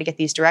find a way to get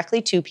these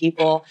directly to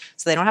people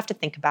so they don't have to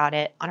think about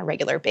it on a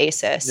regular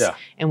basis? Yeah.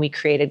 And we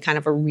created kind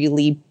of a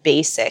really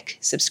basic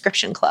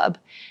subscription club.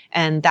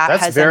 And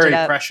that's very ended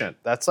up prescient.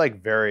 That's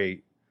like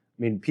very,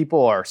 I mean,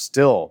 people are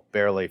still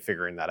barely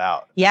figuring that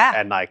out. Yeah.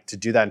 And like to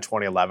do that in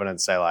 2011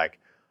 and say like,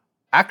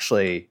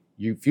 actually,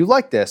 if you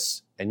like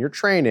this and you're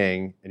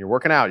training and you're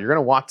working out, you're going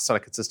to want this on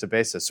a consistent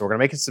basis. So we're going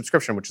to make a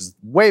subscription, which is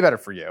way better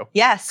for you.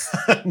 Yes.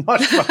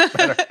 much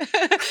better.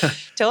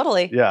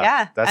 Totally.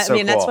 Yeah. That's so I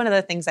mean, that's cool. one of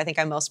the things I think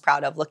I'm most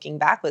proud of looking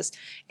back was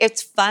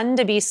it's fun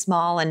to be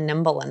small and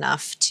nimble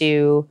enough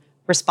to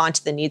respond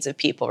to the needs of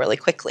people really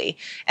quickly.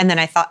 And then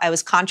I thought I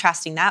was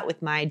contrasting that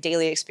with my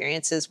daily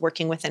experiences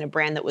working within a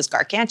brand that was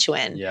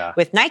gargantuan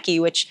with Nike,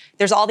 which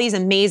there's all these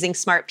amazing,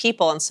 smart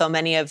people. And so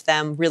many of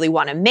them really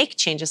want to make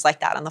changes like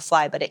that on the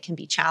fly, but it can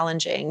be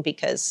challenging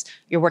because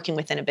you're working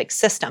within a big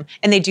system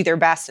and they do their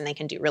best and they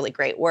can do really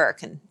great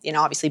work. And, you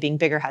know, obviously being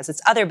bigger has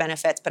its other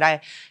benefits, but I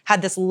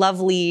had this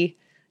lovely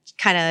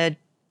kind of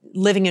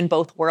living in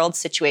both worlds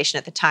situation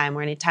at the time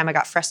where anytime I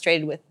got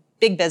frustrated with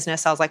big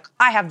business, I was like,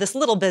 I have this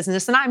little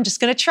business and I'm just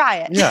going to try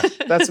it. Yeah,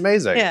 that's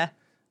amazing. Yeah.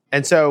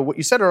 And so what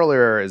you said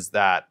earlier is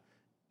that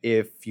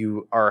if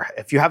you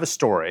have a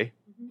story,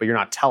 but you're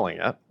not telling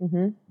it,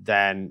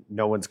 then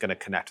no one's going to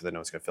connect with it. No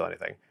one's going to feel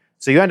anything.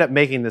 So you end up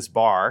making this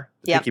bar,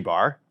 the Picky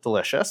Bar,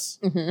 delicious,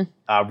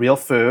 real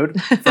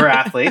food for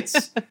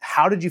athletes.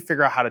 How did you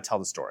figure out how to tell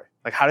the story?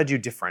 Like, how did you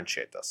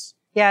differentiate this?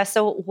 Yeah,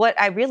 so what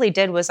I really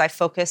did was I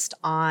focused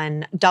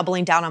on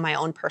doubling down on my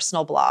own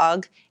personal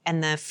blog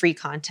and the free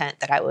content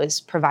that I was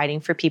providing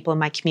for people in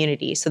my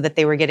community so that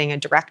they were getting a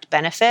direct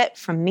benefit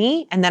from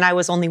me. And then I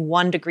was only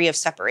 1 degree of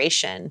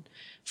separation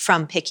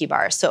from Picky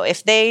Bars. So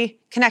if they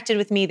connected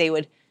with me, they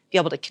would be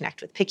able to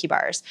connect with Picky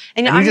Bars.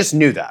 And you just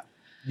knew that.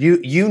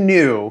 You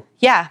knew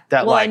that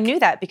I knew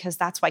that because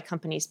that's why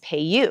companies pay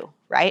you,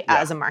 right?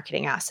 As a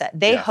marketing asset.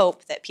 They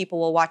hope that people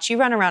will watch you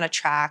run around a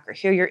track or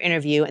hear your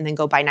interview and then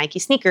go buy Nike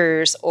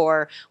sneakers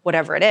or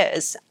whatever it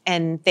is.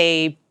 And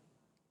it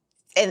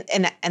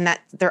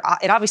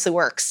obviously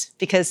works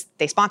because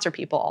they sponsor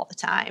people all the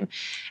time.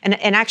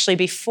 And actually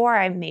before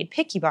I made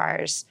Picky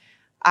Bars,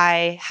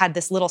 I had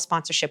this little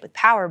sponsorship with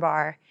Power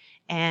Bar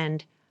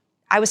and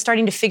I was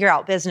starting to figure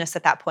out business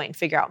at that point and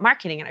figure out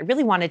marketing. And I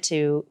really wanted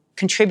to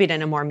contribute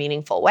in a more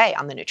meaningful way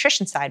on the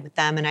nutrition side with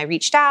them. And I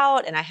reached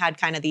out and I had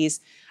kind of these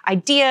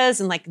ideas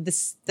and like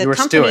this, the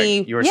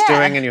company. You were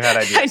stewing and you had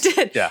ideas. I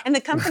did. Yeah. And the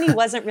company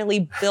wasn't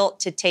really built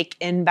to take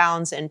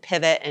inbounds and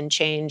pivot and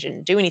change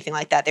and do anything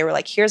like that. They were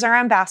like, here's our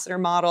ambassador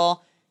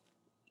model.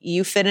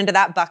 You fit into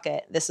that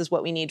bucket. This is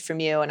what we need from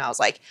you. And I was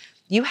like,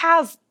 you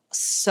have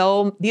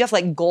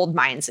like gold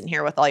mines in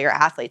here with all your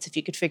athletes if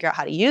you could figure out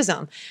how to use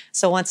them.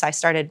 So once I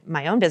started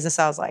my own business,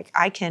 I was like,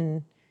 I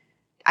can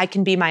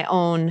be my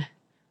own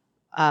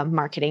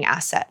marketing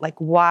asset. Like,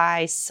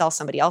 why sell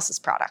somebody else's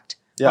product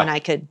when I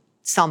could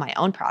sell my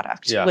own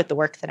product with the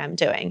work that I'm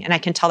doing? And I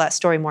can tell that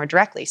story more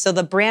directly. So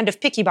the brand of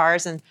Picky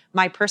Bars and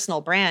my personal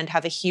brand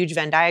have a huge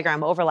Venn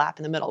diagram overlap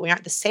in the middle. We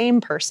aren't the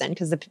same person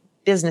because the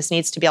business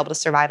needs to be able to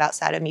survive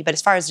outside of me. But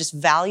as far as just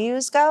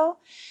values go,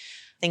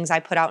 things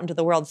I put out into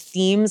the world,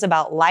 themes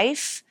about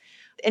life,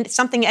 and it's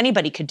something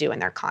anybody could do in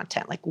their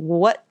content. Like,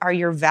 what are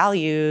your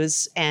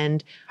values?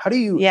 And how do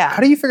you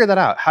figure that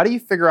out? How do you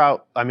figure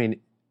out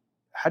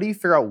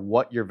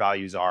what your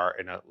values are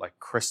in a like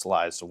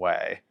crystallized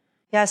way?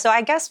 Yeah, so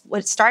I guess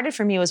what started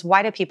for me was,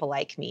 why do people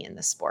like me in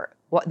this sport?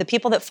 The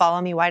people that follow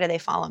me, why do they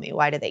follow me?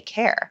 Why do they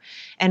care?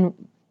 And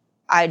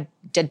I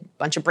did a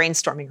bunch of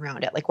brainstorming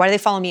around it. Like, why do they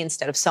follow me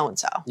instead of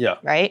so-and-so? Yeah.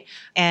 Right?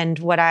 And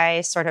what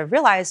I sort of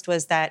realized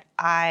was that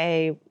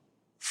I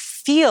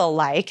feel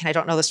like, and I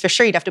don't know this for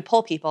sure, you'd have to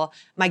poll people,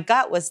 my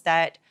gut was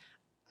that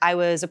I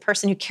was a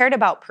person who cared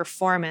about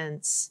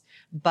performance,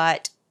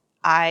 but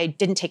I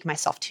didn't take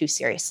myself too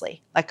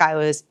seriously. Like, I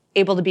was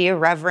able to be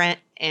irreverent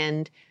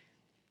and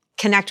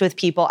connect with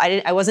people.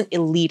 I wasn't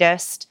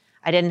elitist.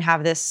 I didn't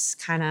have this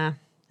kind of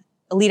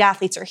elite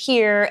athletes are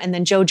here and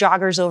then Joe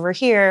Jogger's over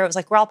here. It was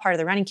like, we're all part of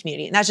the running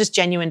community. And that's just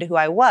genuine to who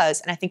I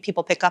was. And I think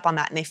people pick up on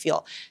that and they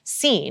feel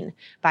seen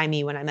by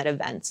me when I'm at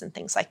events and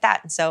things like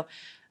that. And so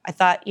I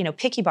thought,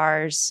 Picky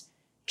Bars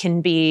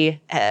can be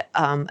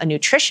a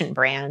nutrition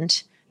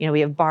brand.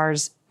 We have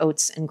bars,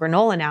 oats, and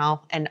granola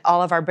now, and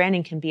all of our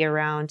branding can be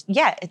around,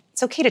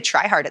 it's okay to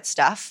try hard at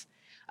stuff.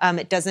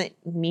 It doesn't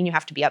mean you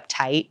have to be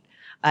uptight.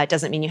 It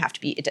doesn't mean you have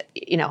to be,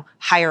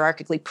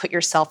 hierarchically put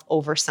yourself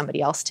over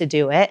somebody else to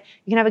do it.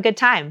 You can have a good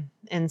time.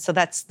 And so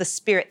that's the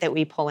spirit that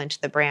we pull into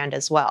the brand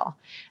as well.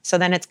 So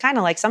then it's kind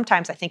of like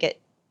sometimes I think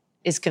it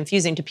is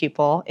confusing to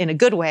people in a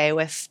good way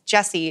with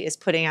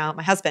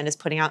my husband is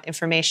putting out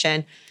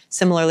information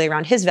similarly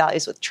around his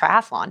values with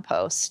triathlon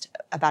post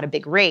about a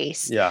big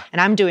race. Yeah.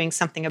 And I'm doing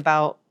something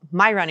about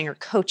my running or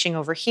coaching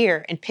over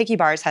here, and Picky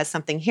Bars has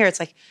something here. It's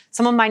like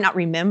someone might not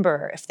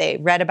remember if they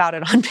read about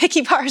it on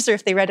Picky Bars or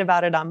if they read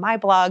about it on my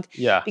blog,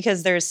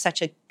 because there's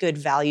such a good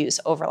values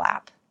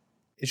overlap.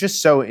 It's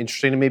just so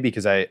interesting to me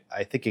because I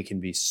think it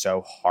can be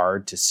so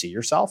hard to see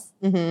yourself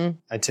and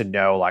to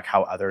know like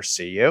how others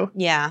see you.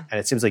 Yeah. And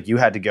it seems like you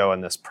had to go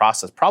in this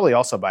process, probably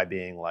also by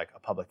being like a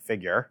public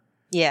figure.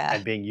 Yeah.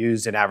 And being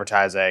used in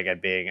advertising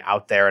and being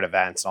out there at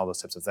events and all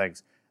those types of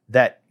things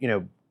that,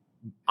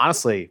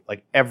 honestly,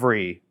 like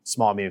every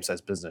small,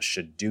 medium-sized business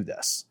should do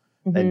this.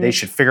 And they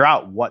should figure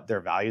out what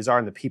their values are,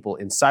 and the people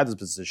inside those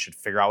businesses should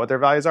figure out what their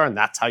values are, and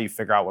that's how you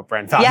figure out what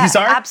brand values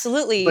are.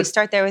 Absolutely. You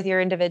start there with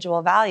your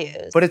individual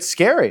values. But it's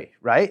scary,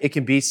 right? It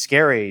can be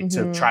scary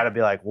to try to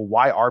be like, well,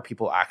 why are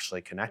people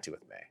actually connected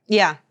with me?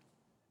 Yeah.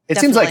 It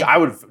seems like I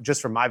would,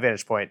 just from my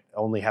vantage point,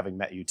 only having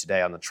met you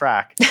today on the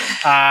track,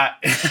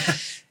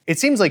 it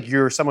seems like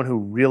you're someone who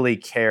really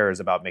cares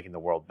about making the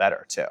world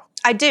better too.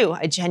 I do.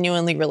 I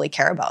genuinely really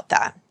care about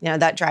that.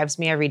 That drives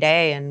me every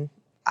day, and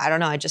I don't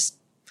know,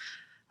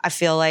 I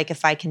feel like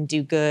if I can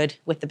do good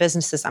with the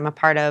businesses I'm a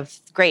part of,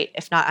 great.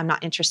 If not, I'm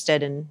not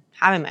interested in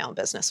having my own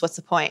business. What's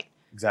the point?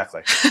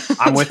 Exactly.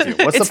 I'm with you.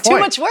 What's the point? It's too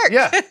much work.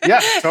 Yeah,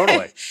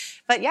 totally.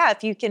 But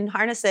if you can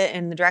harness it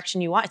in the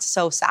direction you want, it's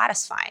so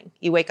satisfying.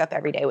 You wake up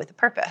every day with a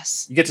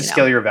purpose. You get to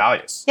scale your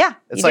values. Yeah,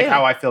 it's like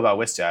how I feel about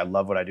Wistia. I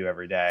love what I do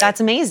every day. That's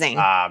amazing.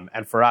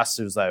 And for us,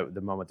 it was like the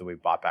moment that we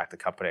bought back the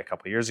company a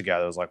couple of years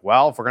ago. It was like,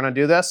 well, if we're going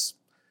to do this,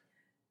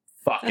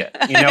 fuck it.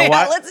 You know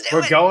what? Let's do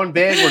we're it. Going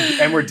big,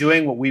 we're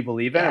doing what we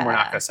believe in, and we're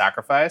not going to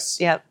sacrifice.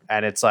 Yep.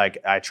 And it's like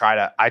I try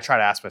to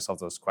ask myself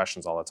those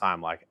questions all the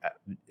time. Like,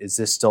 is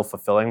this still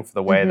fulfilling for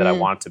the way that I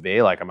want it to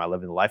be? Like, am I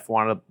living the life I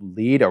want to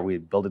lead? Are we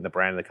building the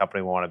brand of the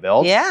company we want to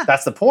build? Yeah.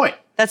 That's the point.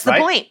 That's the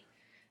point.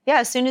 Yeah.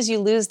 As soon as you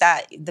lose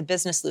that, the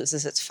business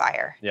loses its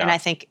fire. Yeah. And I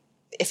think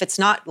if it's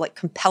not like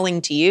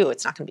compelling to you,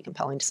 it's not going to be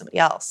compelling to somebody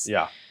else.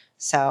 Yeah.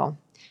 So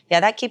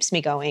that keeps me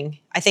going.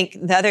 I think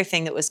the other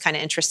thing that was kind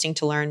of interesting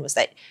to learn was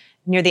that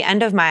near the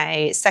end of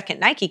my second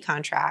Nike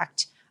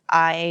contract,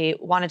 I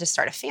wanted to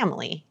start a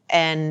family.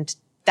 And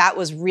that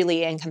was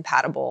really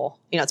incompatible.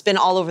 It's been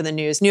all over the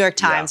news. New York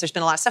Times, there's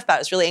been a lot of stuff about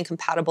it. It's really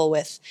incompatible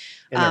with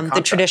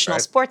the traditional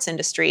sports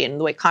industry and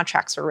the way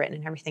contracts were written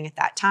and everything at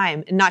that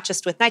time. And not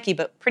just with Nike,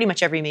 but pretty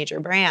much every major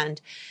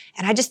brand.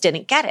 And I just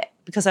didn't get it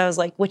because I was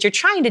like, what you're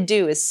trying to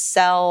do is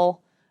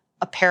sell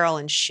apparel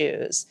and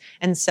shoes.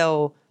 And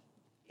so,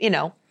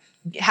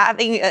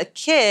 having a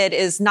kid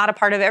is not a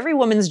part of every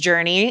woman's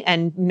journey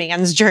and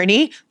man's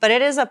journey, but it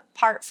is a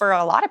part for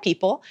a lot of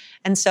people.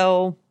 And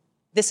so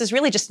this is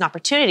really just an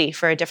opportunity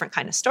for a different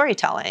kind of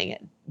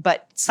storytelling.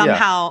 But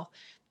somehow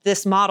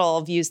this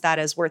model views that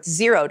as worth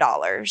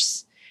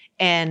 $0.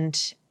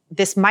 And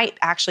this might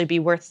actually be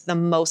worth the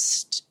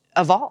most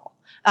of all.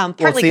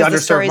 Partly because the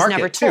story's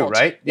never told. Too,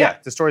 right? Yeah,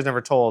 the story's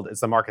never told.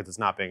 It's the market that's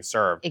not being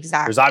served.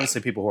 Exactly. There's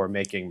obviously people who are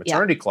making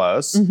maternity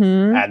clothes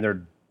and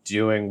they're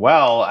doing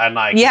well, and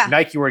if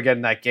Nike were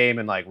getting that game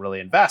and really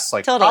invest,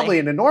 probably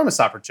an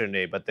enormous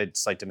opportunity, but they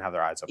just didn't have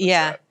their eyes open to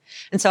it.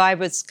 And so I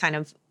was kind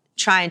of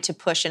trying to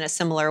push in a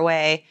similar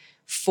way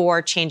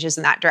for changes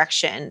in that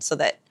direction so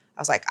that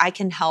I was like, I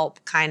can help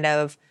kind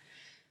of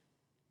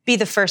be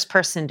the first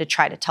person to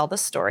try to tell the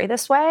story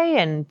this way,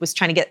 and was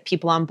trying to get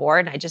people on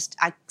board.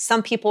 And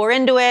some people were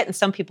into it and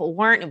some people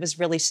weren't.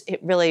 It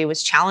really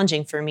was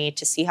challenging for me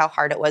to see how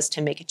hard it was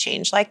to make a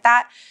change like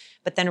that.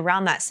 But then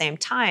around that same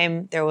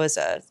time, there was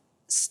a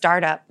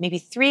startup, maybe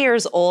 3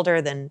 years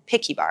older than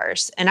Picky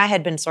Bars. And I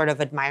had been sort of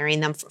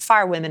admiring them for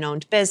far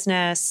women-owned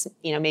business.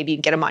 Maybe you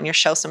can get them on your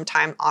show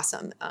sometime.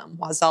 Awesome.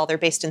 Wazal, they're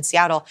based in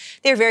Seattle.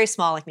 They're very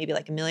small, maybe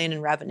 $1 million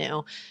in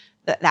revenue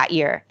that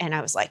year. And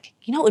I was like,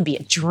 it would be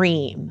a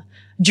dream.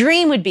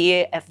 Dream would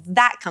be if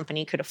that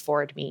company could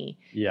afford me.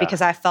 Yeah.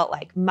 Because I felt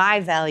like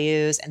my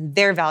values and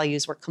their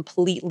values were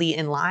completely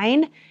in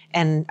line.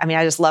 And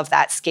I just love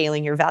that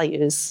scaling your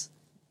values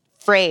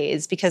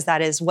phrase, because that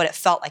is what it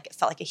felt like. It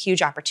felt like a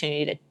huge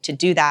opportunity to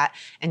do that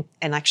and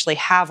actually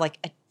have a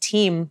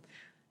team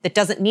that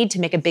doesn't need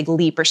to make a big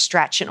leap or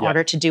stretch in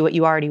order to do what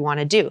you already want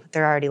to do.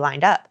 They're already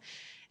lined up.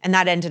 And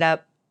that ended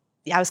up,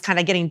 I was kind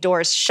of getting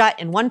doors shut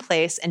in one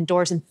place and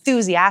doors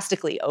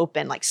enthusiastically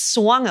open,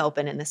 swung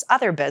open in this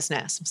other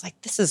business. I was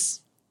like, this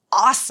is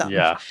awesome.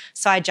 Yeah.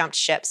 So I jumped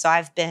ship. So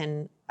I've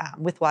been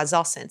with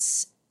Oiselle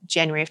since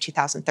January of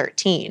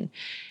 2013.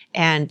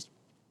 And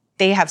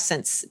they have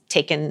since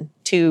taken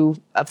two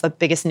of the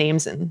biggest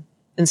names in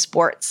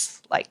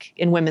sports, like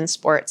in women's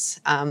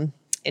sports,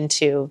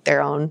 into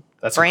their own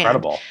That's brand.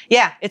 incredible.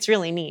 Yeah, it's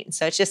really neat.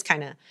 So it just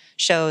kind of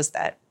shows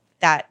that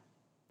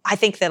I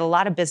think that a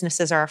lot of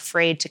businesses are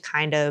afraid to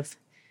kind of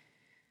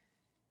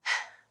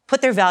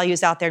put their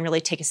values out there and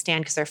really take a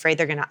stand because they're afraid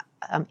they're going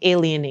to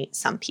alienate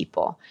some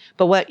people.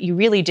 But what you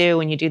really do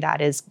when you do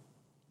that is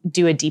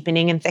do a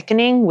deepening and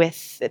thickening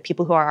with the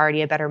people who are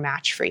already a better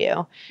match for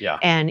you. Yeah.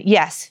 And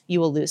yes, you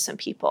will lose some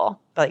people.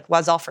 But like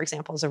Oiselle, for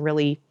example, is a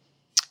really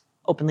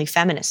openly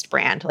feminist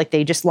brand. Like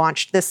they just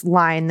launched this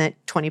line that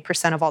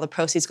 20% of all the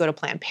proceeds go to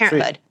Planned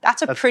Parenthood.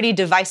 That's a pretty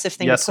divisive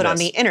thing to put on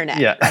the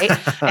internet,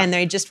 right? And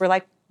they just were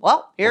like,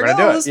 well, here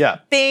goes.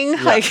 Bing,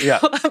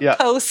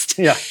 post.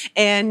 Yeah.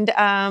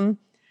 And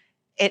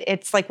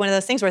it's like one of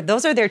those things where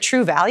those are their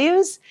true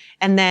values.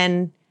 And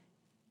then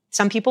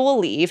some people will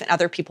leave and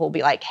other people will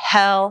be like,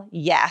 hell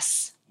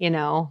yes, you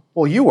know.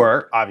 Well, you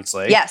were,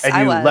 obviously. Yes, and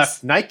I you was.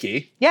 left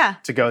Nike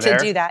to go there.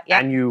 To do that, yeah.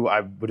 And you,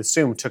 I would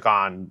assume, took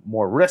on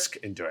more risk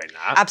in doing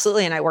that.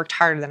 Absolutely. And I worked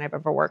harder than I've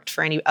ever worked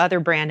for any other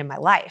brand in my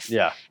life.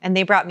 Yeah. And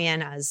they brought me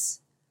in as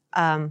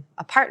a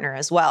partner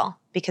as well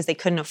because they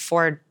couldn't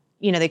afford,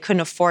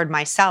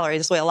 my salary.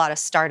 This is the way a lot of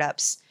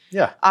startups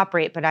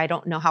operate, but I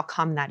don't know how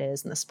common that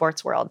is in the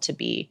sports world to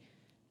be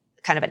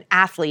kind of an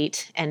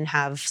athlete and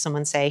have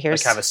someone say,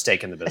 here's have a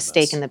stake in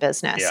the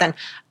business. Yeah. And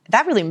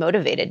that really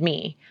motivated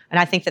me. And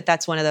I think that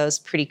that's one of those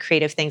pretty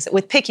creative things.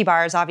 With Picky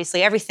Bars,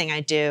 obviously, everything I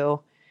do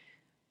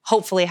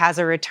hopefully has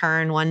a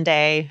return one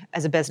day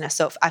as a business.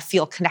 So if I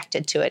feel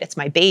connected to it, it's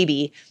my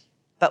baby.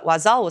 But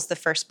Oiselle was the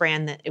first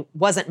brand that it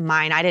wasn't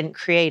mine. I didn't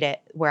create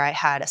it where I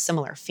had a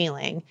similar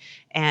feeling.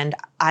 And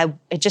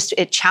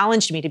it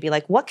challenged me to be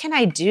like, what can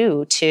I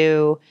do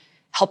to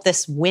help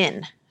this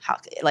win?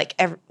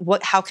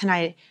 How can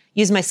I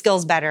use my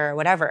skills better or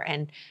whatever?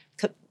 And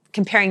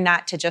comparing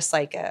that to just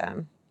like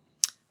a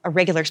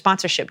regular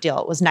sponsorship deal,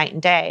 it was night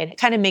and day. And it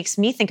kind of makes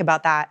me think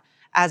about that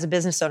as a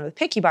business owner with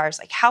Picky Bars.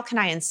 Like, how can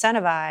I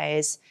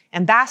incentivize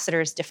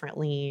ambassadors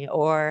differently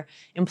or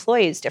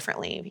employees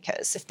differently?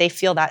 Because if they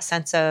feel that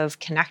sense of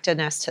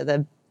connectedness to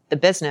the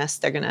business,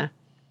 they're going to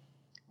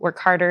work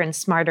harder and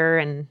smarter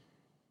and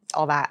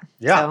all that.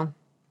 Yeah. So,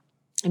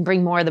 and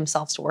bring more of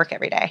themselves to work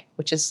every day,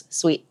 which is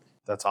sweet.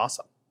 That's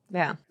awesome.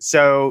 Yeah.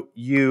 So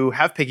you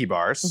have Picky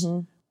Bars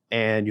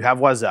and you have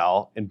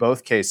Oiselle. In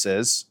both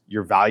cases,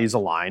 your values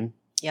align.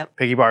 Yep.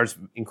 Picky Bars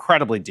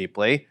incredibly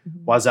deeply.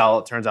 Oiselle,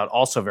 it turns out,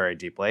 also very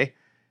deeply.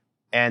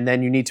 And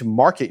then you need to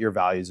market your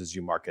values as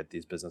you market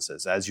these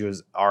businesses. As you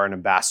are an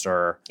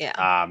ambassador,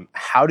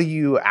 how do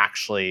you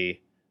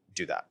actually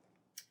do that?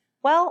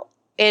 Well,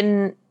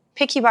 in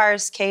Picky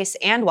Bars' case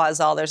and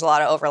Oiselle, there's a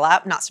lot of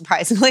overlap, not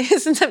surprisingly,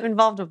 since I'm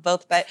involved with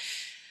both. But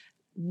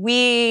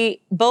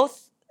we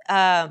both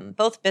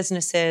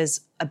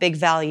businesses, a big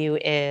value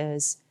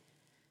is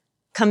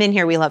come in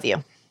here, we love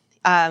you.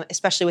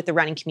 Especially with the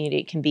running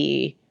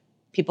community,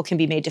 people can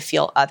be made to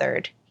feel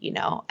othered,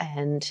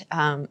 and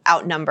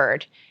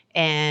outnumbered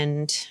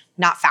and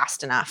not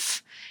fast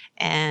enough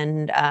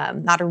and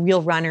not a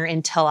real runner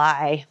until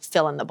I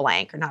fill in the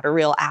blank, or not a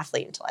real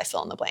athlete until I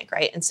fill in the blank,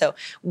 right? And so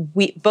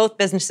both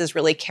businesses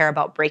really care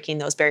about breaking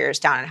those barriers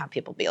down and have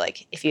people be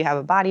like, if you have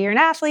a body, you're an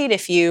athlete.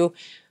 If you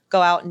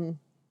go out and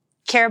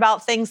care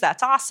about things,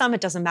 that's awesome.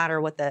 It doesn't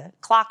matter what the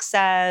clock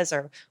says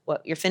or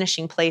what your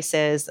finishing place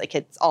is. Like,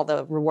 it's all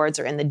the rewards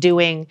are in the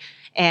doing.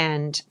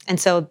 And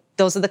so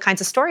those are the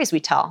kinds of stories we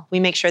tell. We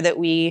make sure that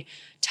we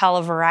tell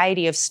a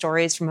variety of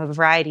stories from a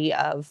variety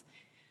of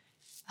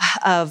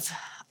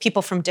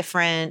people from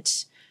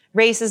different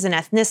races and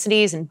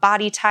ethnicities and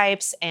body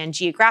types and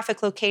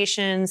geographic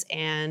locations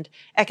and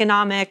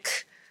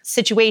economic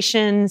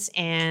situations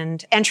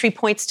and entry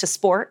points to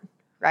sport,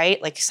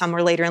 right? Like, some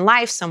were later in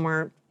life, some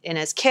were in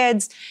as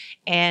kids,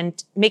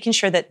 and making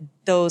sure that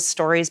those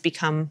stories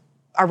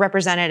are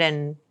represented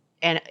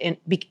and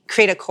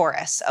create a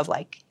chorus of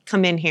like,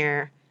 come in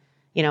here,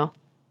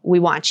 we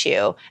want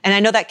you. And I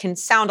know that can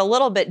sound a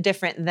little bit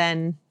different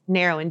than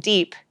narrow and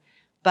deep,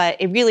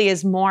 but it really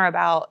is more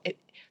about it.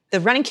 The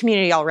running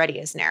community already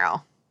is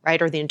narrow,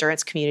 right? Or the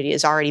endurance community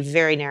is already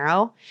very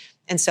narrow.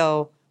 And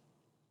so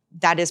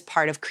that is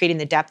part of creating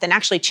the depth and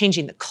actually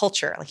changing the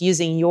culture, like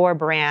using your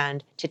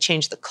brand to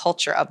change the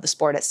culture of the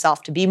sport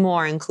itself, to be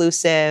more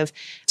inclusive,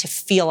 to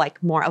feel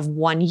like more of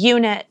one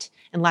unit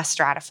and less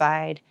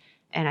stratified.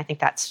 And I think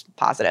that's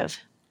positive.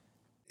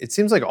 It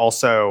seems like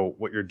also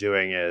what you're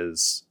doing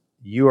is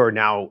you are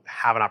now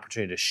have an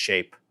opportunity to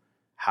shape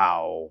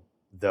how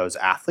those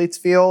athletes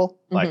feel,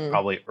 like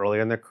probably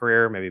earlier in their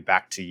career, maybe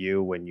back to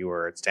you when you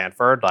were at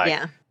Stanford.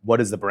 Like,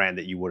 what is the brand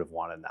that you would have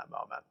wanted in that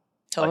moment?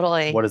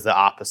 Totally. Like, what is the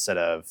opposite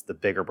of the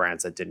bigger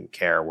brands that didn't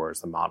care?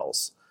 Where's the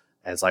models?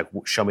 And it's like,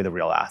 show me the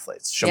real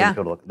athletes. Show me the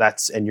people to look.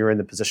 And you're in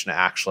the position to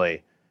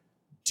actually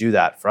do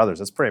that for others.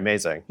 That's pretty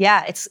amazing.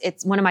 Yeah,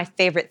 it's one of my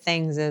favorite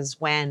things is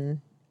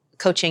when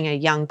coaching a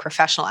young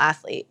professional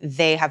athlete,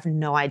 they have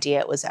no idea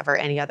it was ever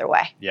any other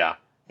way. Yeah.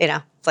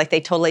 It's like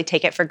they totally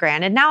take it for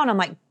granted now. And I'm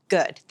like,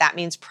 good. That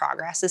means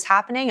progress is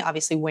happening.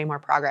 Obviously, way more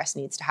progress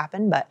needs to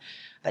happen. But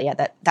yeah,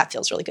 that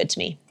feels really good to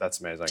me.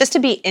 That's amazing. Just to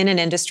be in an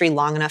industry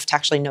long enough to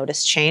actually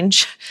notice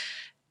change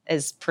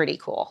is pretty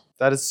cool.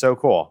 That is so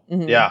cool.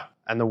 Mm-hmm. Yeah.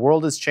 And the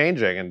world is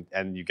changing,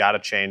 and you got to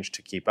change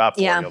to keep up,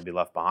 or you'll be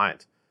left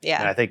behind. Yeah.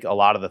 And I think a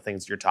lot of the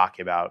things you're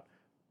talking about,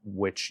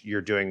 which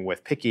you're doing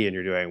with Picky and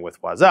you're doing with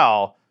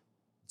Oiselle,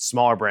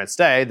 smaller brands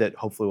stay that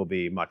hopefully will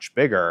be much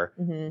bigger.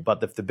 Mm-hmm.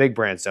 But if the big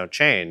brands don't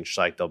change,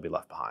 like they'll be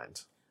left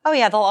behind. Oh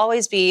yeah, they'll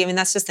always be. I mean,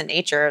 that's just the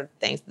nature of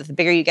things. The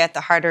bigger you get,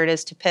 the harder it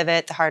is to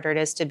pivot, the harder it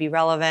is to be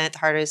relevant, the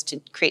harder it is to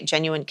create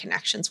genuine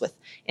connections with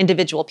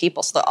individual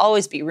people. So there'll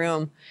always be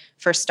room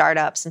for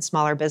startups and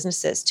smaller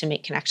businesses to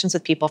make connections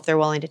with people if they're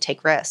willing to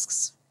take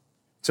risks.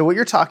 So what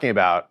you're talking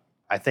about,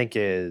 I think,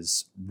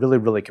 is really,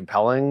 really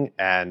compelling.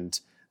 And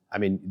I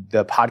mean,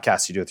 the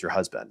podcast you do with your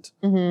husband.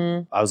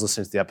 Mm-hmm. I was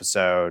listening to the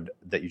episode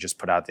that you just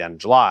put out at the end of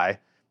July,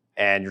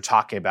 and you're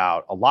talking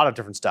about a lot of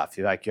different stuff.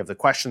 You have the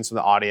questions from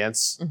the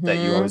audience that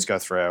you always go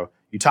through.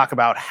 You talk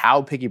about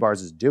how Picky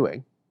Bars is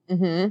doing,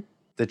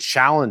 the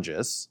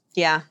challenges.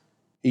 Yeah.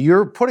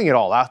 You're putting it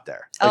all out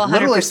there. Like,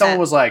 literally, someone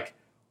was like,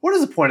 what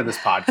is the point of this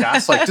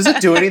podcast? Like, does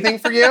it do anything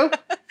for you?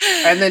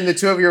 And then the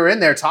two of you are in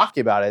there talking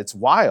about it. It's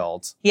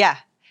wild. Yeah,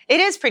 it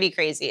is pretty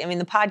crazy. I mean,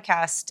 the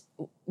podcast,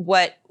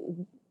 what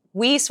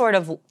we sort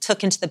of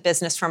took into the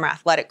business from our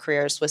athletic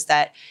careers was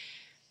that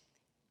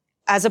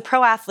as a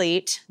pro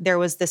athlete, there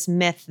was this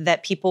myth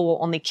that people will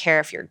only care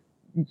if you're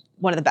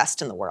one of the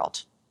best in the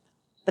world.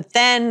 But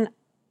then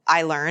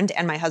I learned,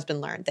 and my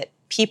husband learned, that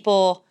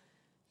people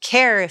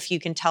care if you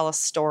can tell a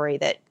story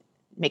that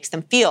makes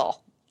them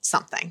feel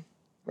something,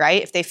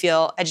 right? If they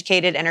feel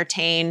educated,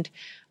 entertained,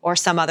 or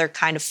some other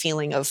kind of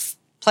feeling of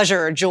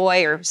pleasure or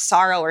joy or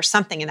sorrow or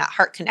something in that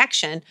heart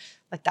connection,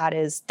 like that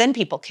is, then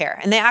people care.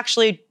 And they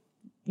actually,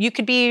 you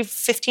could be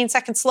 15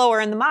 seconds slower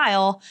in the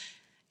mile,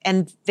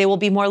 and they will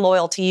be more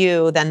loyal to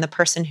you than the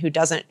person who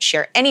doesn't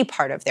share any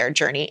part of their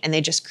journey, and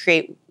they just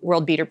create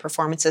world beater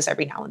performances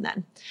every now and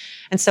then.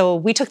 And so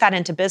we took that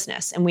into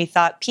business, and we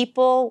thought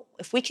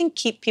if we can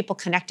keep people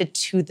connected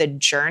to the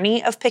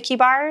journey of Picky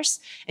Bars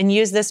and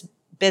use this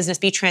business,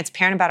 be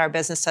transparent about our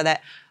business so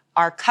that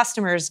our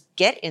customers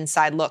get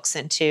inside looks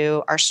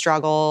into our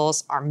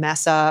struggles, our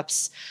mess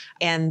ups,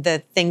 and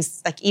the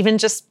things, like even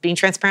just being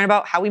transparent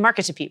about how we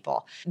market to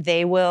people.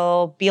 They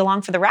will be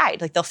along for the ride.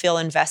 Like they'll feel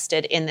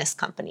invested in this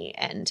company,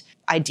 and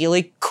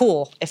ideally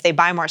cool if they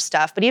buy more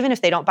stuff. But even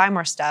if they don't buy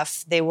more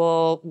stuff, they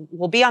will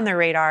be on their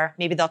radar.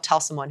 Maybe they'll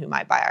tell someone who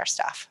might buy our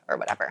stuff or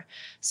whatever.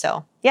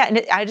 So yeah,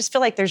 and I just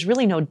feel like there's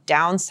really no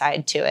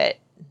downside to it.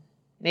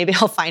 Maybe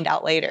I'll find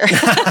out later.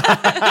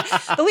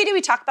 But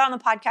we talk about it on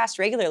the podcast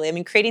regularly. I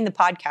mean, creating the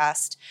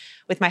podcast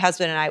with my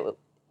husband and I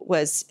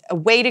was a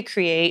way to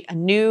create a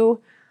new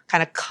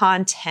kind of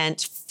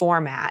content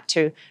format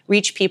to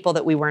reach people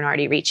that we weren't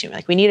already reaching.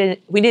 Like we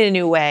needed a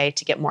new way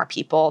to get more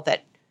people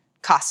that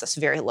costs us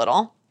very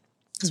little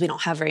because we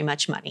don't have very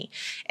much money.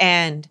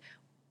 And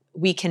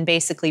we can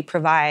basically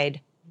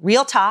provide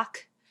real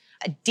talk,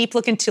 a deep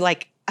look into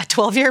like a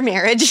 12-year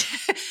marriage,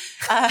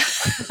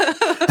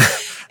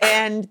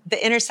 and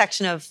the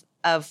intersection of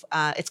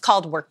it's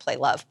called Work, Play,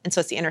 Love. And so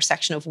it's the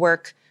intersection of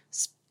work,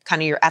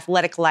 kind of your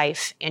athletic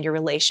life, and your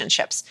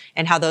relationships,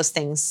 and how those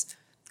things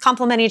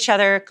complement each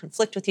other,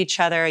 conflict with each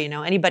other. You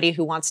know, anybody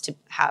who wants to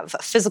have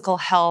physical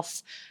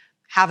health,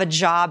 have a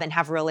job, and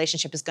have a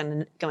relationship is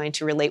going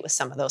to relate with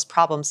some of those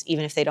problems,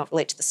 even if they don't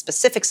relate to the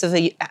specifics of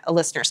a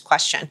listener's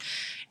question.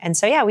 And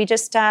so, yeah, we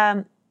just,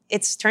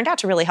 it's turned out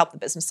to really help the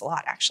business a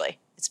lot, actually.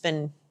 It's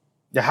been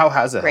how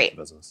has it great. helped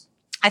the business?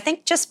 I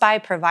think just by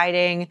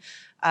providing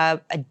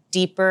a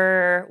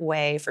deeper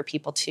way for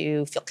people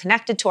to feel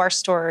connected to our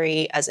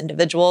story as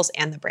individuals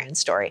and the brand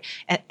story.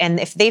 And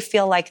if they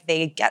feel like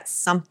they get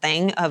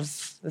something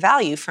of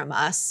value from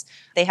us,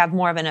 they have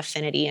more of an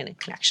affinity and a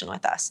connection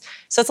with us.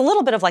 So it's a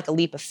little bit of like a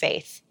leap of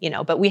faith,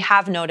 but we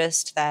have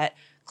noticed that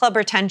club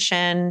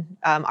retention,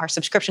 our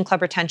subscription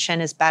club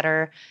retention is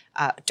better.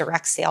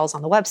 Direct sales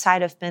on the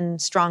website have been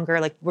stronger.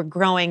 Like we're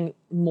growing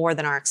more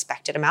than our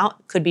expected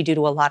amount. Could be due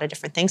to a lot of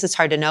different things. It's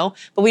hard to know,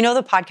 but we know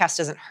the podcast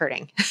isn't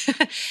hurting.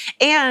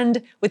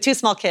 And with two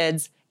small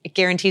kids, it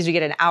guarantees we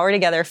get an hour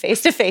together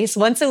face to face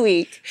once a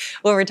week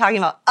where we're talking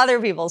about other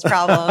people's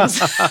problems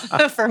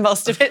for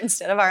most of it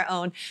instead of our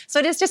own. So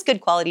it is just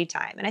good quality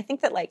time. And I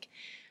think that like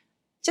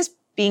just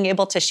being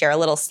able to share a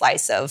little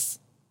slice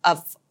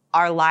of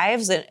our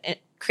lives and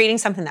creating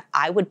something that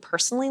I would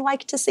personally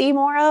like to see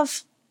more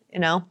of,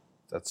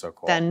 That's so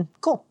cool. then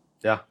cool.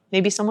 Yeah.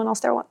 Maybe someone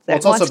else there wants. Well,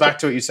 it's also back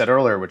to what you said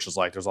earlier, which is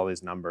like there's all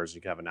these numbers. You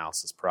can have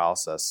analysis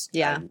paralysis.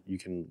 Yeah. And you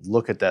can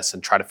look at this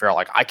and try to figure out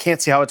like, I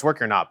can't see how it's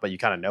working or not, but you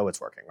kind of know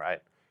it's working,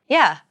 right?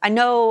 Yeah, I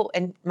know,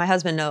 and my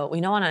husband we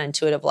know on an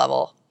intuitive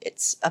level,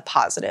 it's a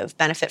positive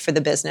benefit for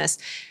the business.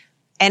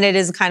 And it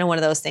is kind of one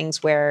of those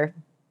things where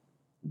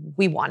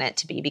we want it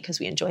to be because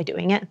we enjoy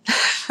doing it.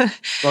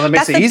 Well, that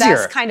makes it That's the easier.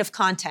 best kind of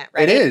content,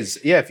 right? It is.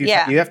 Yeah. If you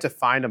Yeah. you have to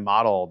find a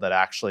model that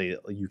actually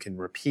you can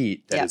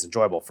repeat that Yeah. is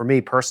enjoyable. For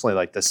me personally,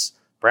 like this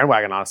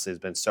Brandwagon honestly has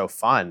been so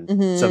fun.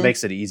 Mhm. So it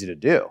makes it easy to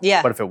do.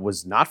 Yeah. But if it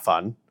was not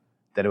fun,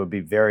 then it would be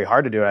very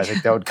hard to do. And I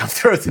think that would come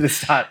through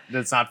that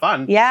it's not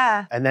fun.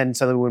 Yeah. And then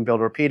suddenly we wouldn't be able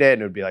to repeat it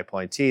and it would be like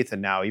pulling teeth.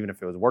 And now even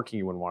if it was working,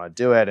 you wouldn't want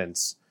to do it. And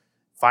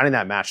finding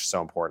that match is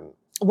so important.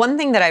 One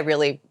thing that I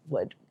really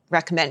would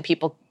recommend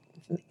people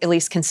at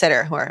least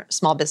consider who are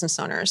small business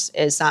owners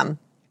is a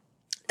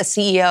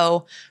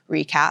CEO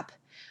recap.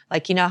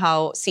 Like, you know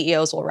how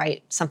CEOs will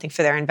write something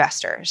for their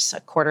investors, a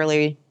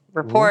quarterly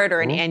report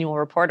or an annual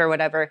report or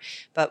whatever.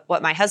 But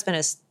what my husband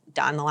has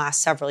done the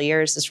last several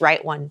years is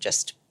write one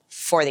just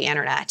for the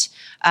internet.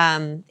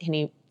 And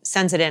he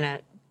sends it in an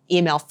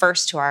email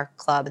first to our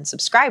club and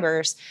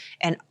subscribers.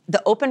 And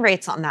the open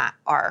rates on that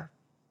are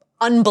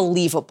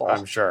unbelievable.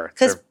 I'm sure.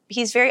 Because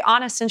he's very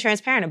honest and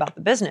transparent about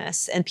the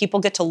business, and people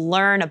get to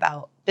learn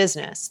about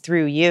business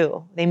through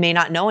you. They may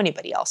not know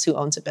anybody else who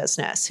owns a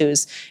business,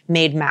 who's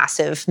made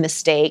massive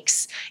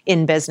mistakes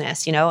in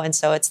business, and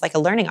so it's like a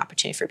learning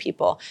opportunity for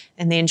people,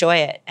 and they enjoy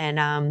it.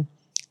 And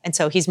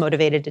so he's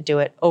motivated to do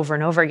it over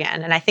and over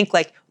again. And I think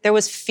like there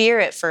was fear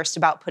at first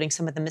about putting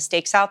some of the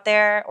mistakes out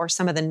there or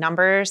some of the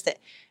numbers that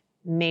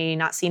may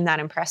not seem that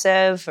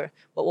impressive, or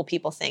what will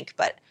people think?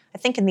 But I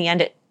think in the end,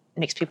 it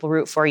makes people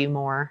root for you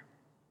more.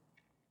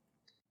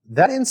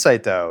 That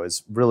insight, though,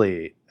 is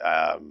really,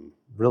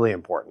 really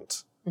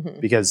important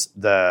because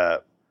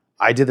the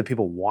idea that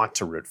people want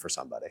to root for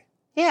somebody.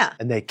 Yeah.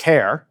 And they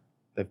care.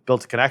 They've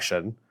built a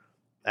connection.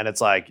 And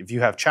it's like, if you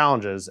have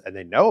challenges and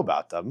they know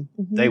about them,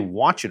 they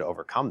want you to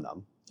overcome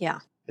them. Yeah.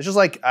 It's just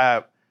like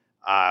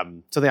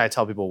something I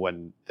tell people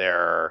when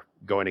they're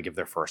going to give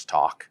their first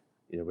talk.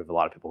 We have a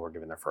lot of people who are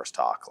giving their first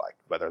talk, like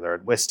whether they're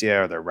at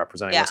Wistia or they're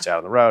representing Wistia out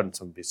on the road, and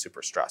someone would be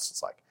super stressed.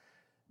 It's like,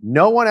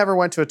 no one ever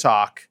went to a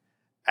talk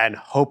and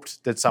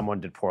hoped that someone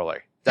did poorly.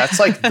 That's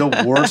like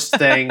the worst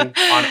thing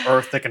on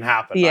earth that can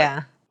happen. Yeah.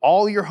 Like,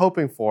 all you're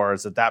hoping for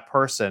is that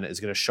person is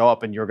going to show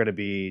up and you're going to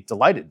be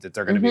delighted that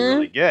they're going to be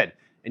really good.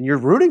 And you're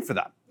rooting for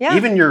them. Yeah.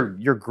 Even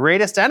your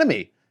greatest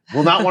enemy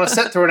will not want to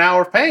sit through an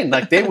hour of pain.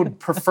 Like they would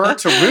prefer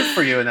to root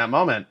for you in that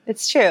moment.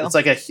 It's true. It's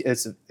like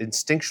it's an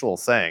instinctual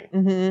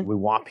thing. We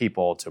want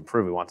people to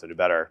improve. We want them to do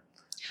better.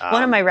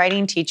 One of my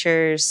writing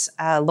teachers,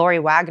 Lori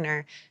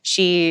Wagner,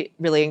 she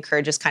really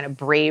encourages kind of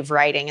brave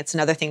writing. It's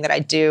another thing that I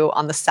do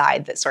on the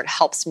side that sort of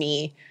helps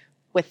me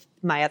with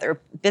my other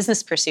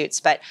business pursuits.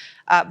 But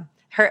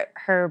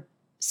her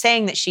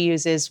saying that she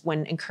uses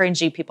when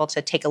encouraging people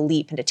to take a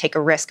leap and to take a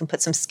risk and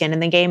put some skin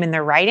in the game in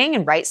their writing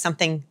and write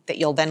something that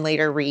you'll then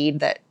later read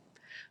that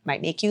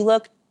might make you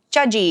look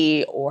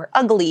judgy or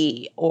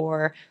ugly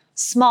or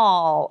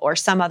small or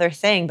some other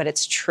thing, but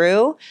it's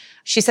true.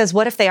 She says,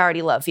 what if they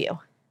already love you?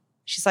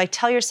 She's like,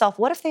 tell yourself,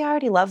 what if they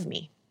already love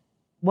me?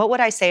 What would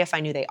I say if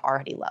I knew they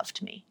already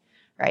loved me,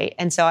 right?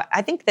 And so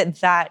I think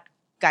that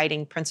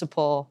guiding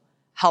principle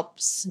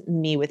helps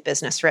me with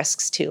business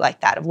risks too,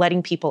 like that, of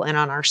letting people in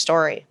on our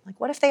story. Like,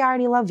 what if they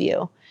already love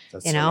you?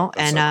 That's so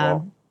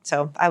cool.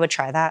 So I would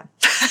try that.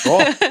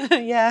 Cool.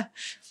 Yeah.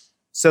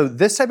 So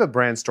this type of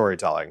brand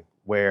storytelling,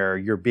 where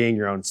you're being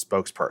your own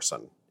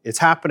spokesperson, it's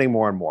happening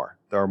more and more.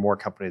 There are more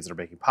companies that are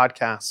making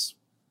podcasts,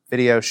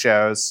 video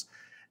shows,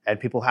 and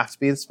people have to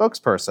be the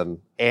spokesperson.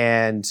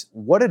 And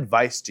what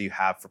advice do you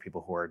have for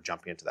people who are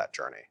jumping into that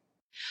journey?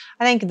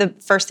 I think the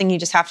first thing you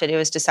just have to do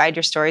is decide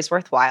your story is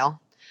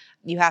worthwhile.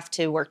 You have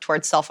to work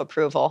towards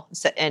self-approval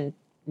and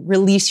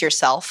release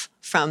yourself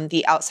from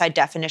the outside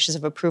definitions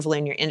of approval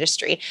in your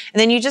industry. And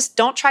then you just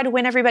don't try to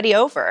win everybody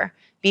over.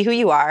 Be who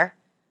you are.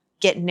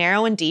 Get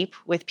narrow and deep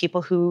with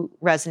people who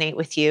resonate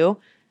with you.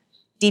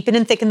 Deepen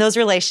and thicken those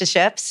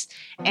relationships,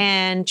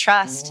 and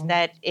trust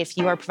that if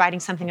you are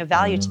providing something of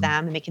value to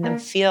them and making them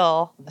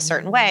feel a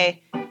certain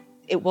way,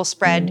 it will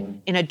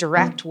spread in a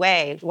direct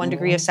way, 1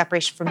 degree of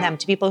separation from them,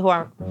 to people who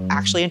are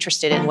actually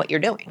interested in what you're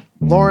doing.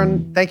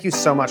 Lauren, thank you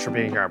so much for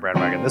being here on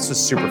Brandwagon. This was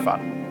super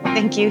fun.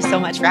 Thank you so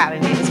much for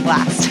having me. It was a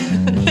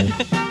blast.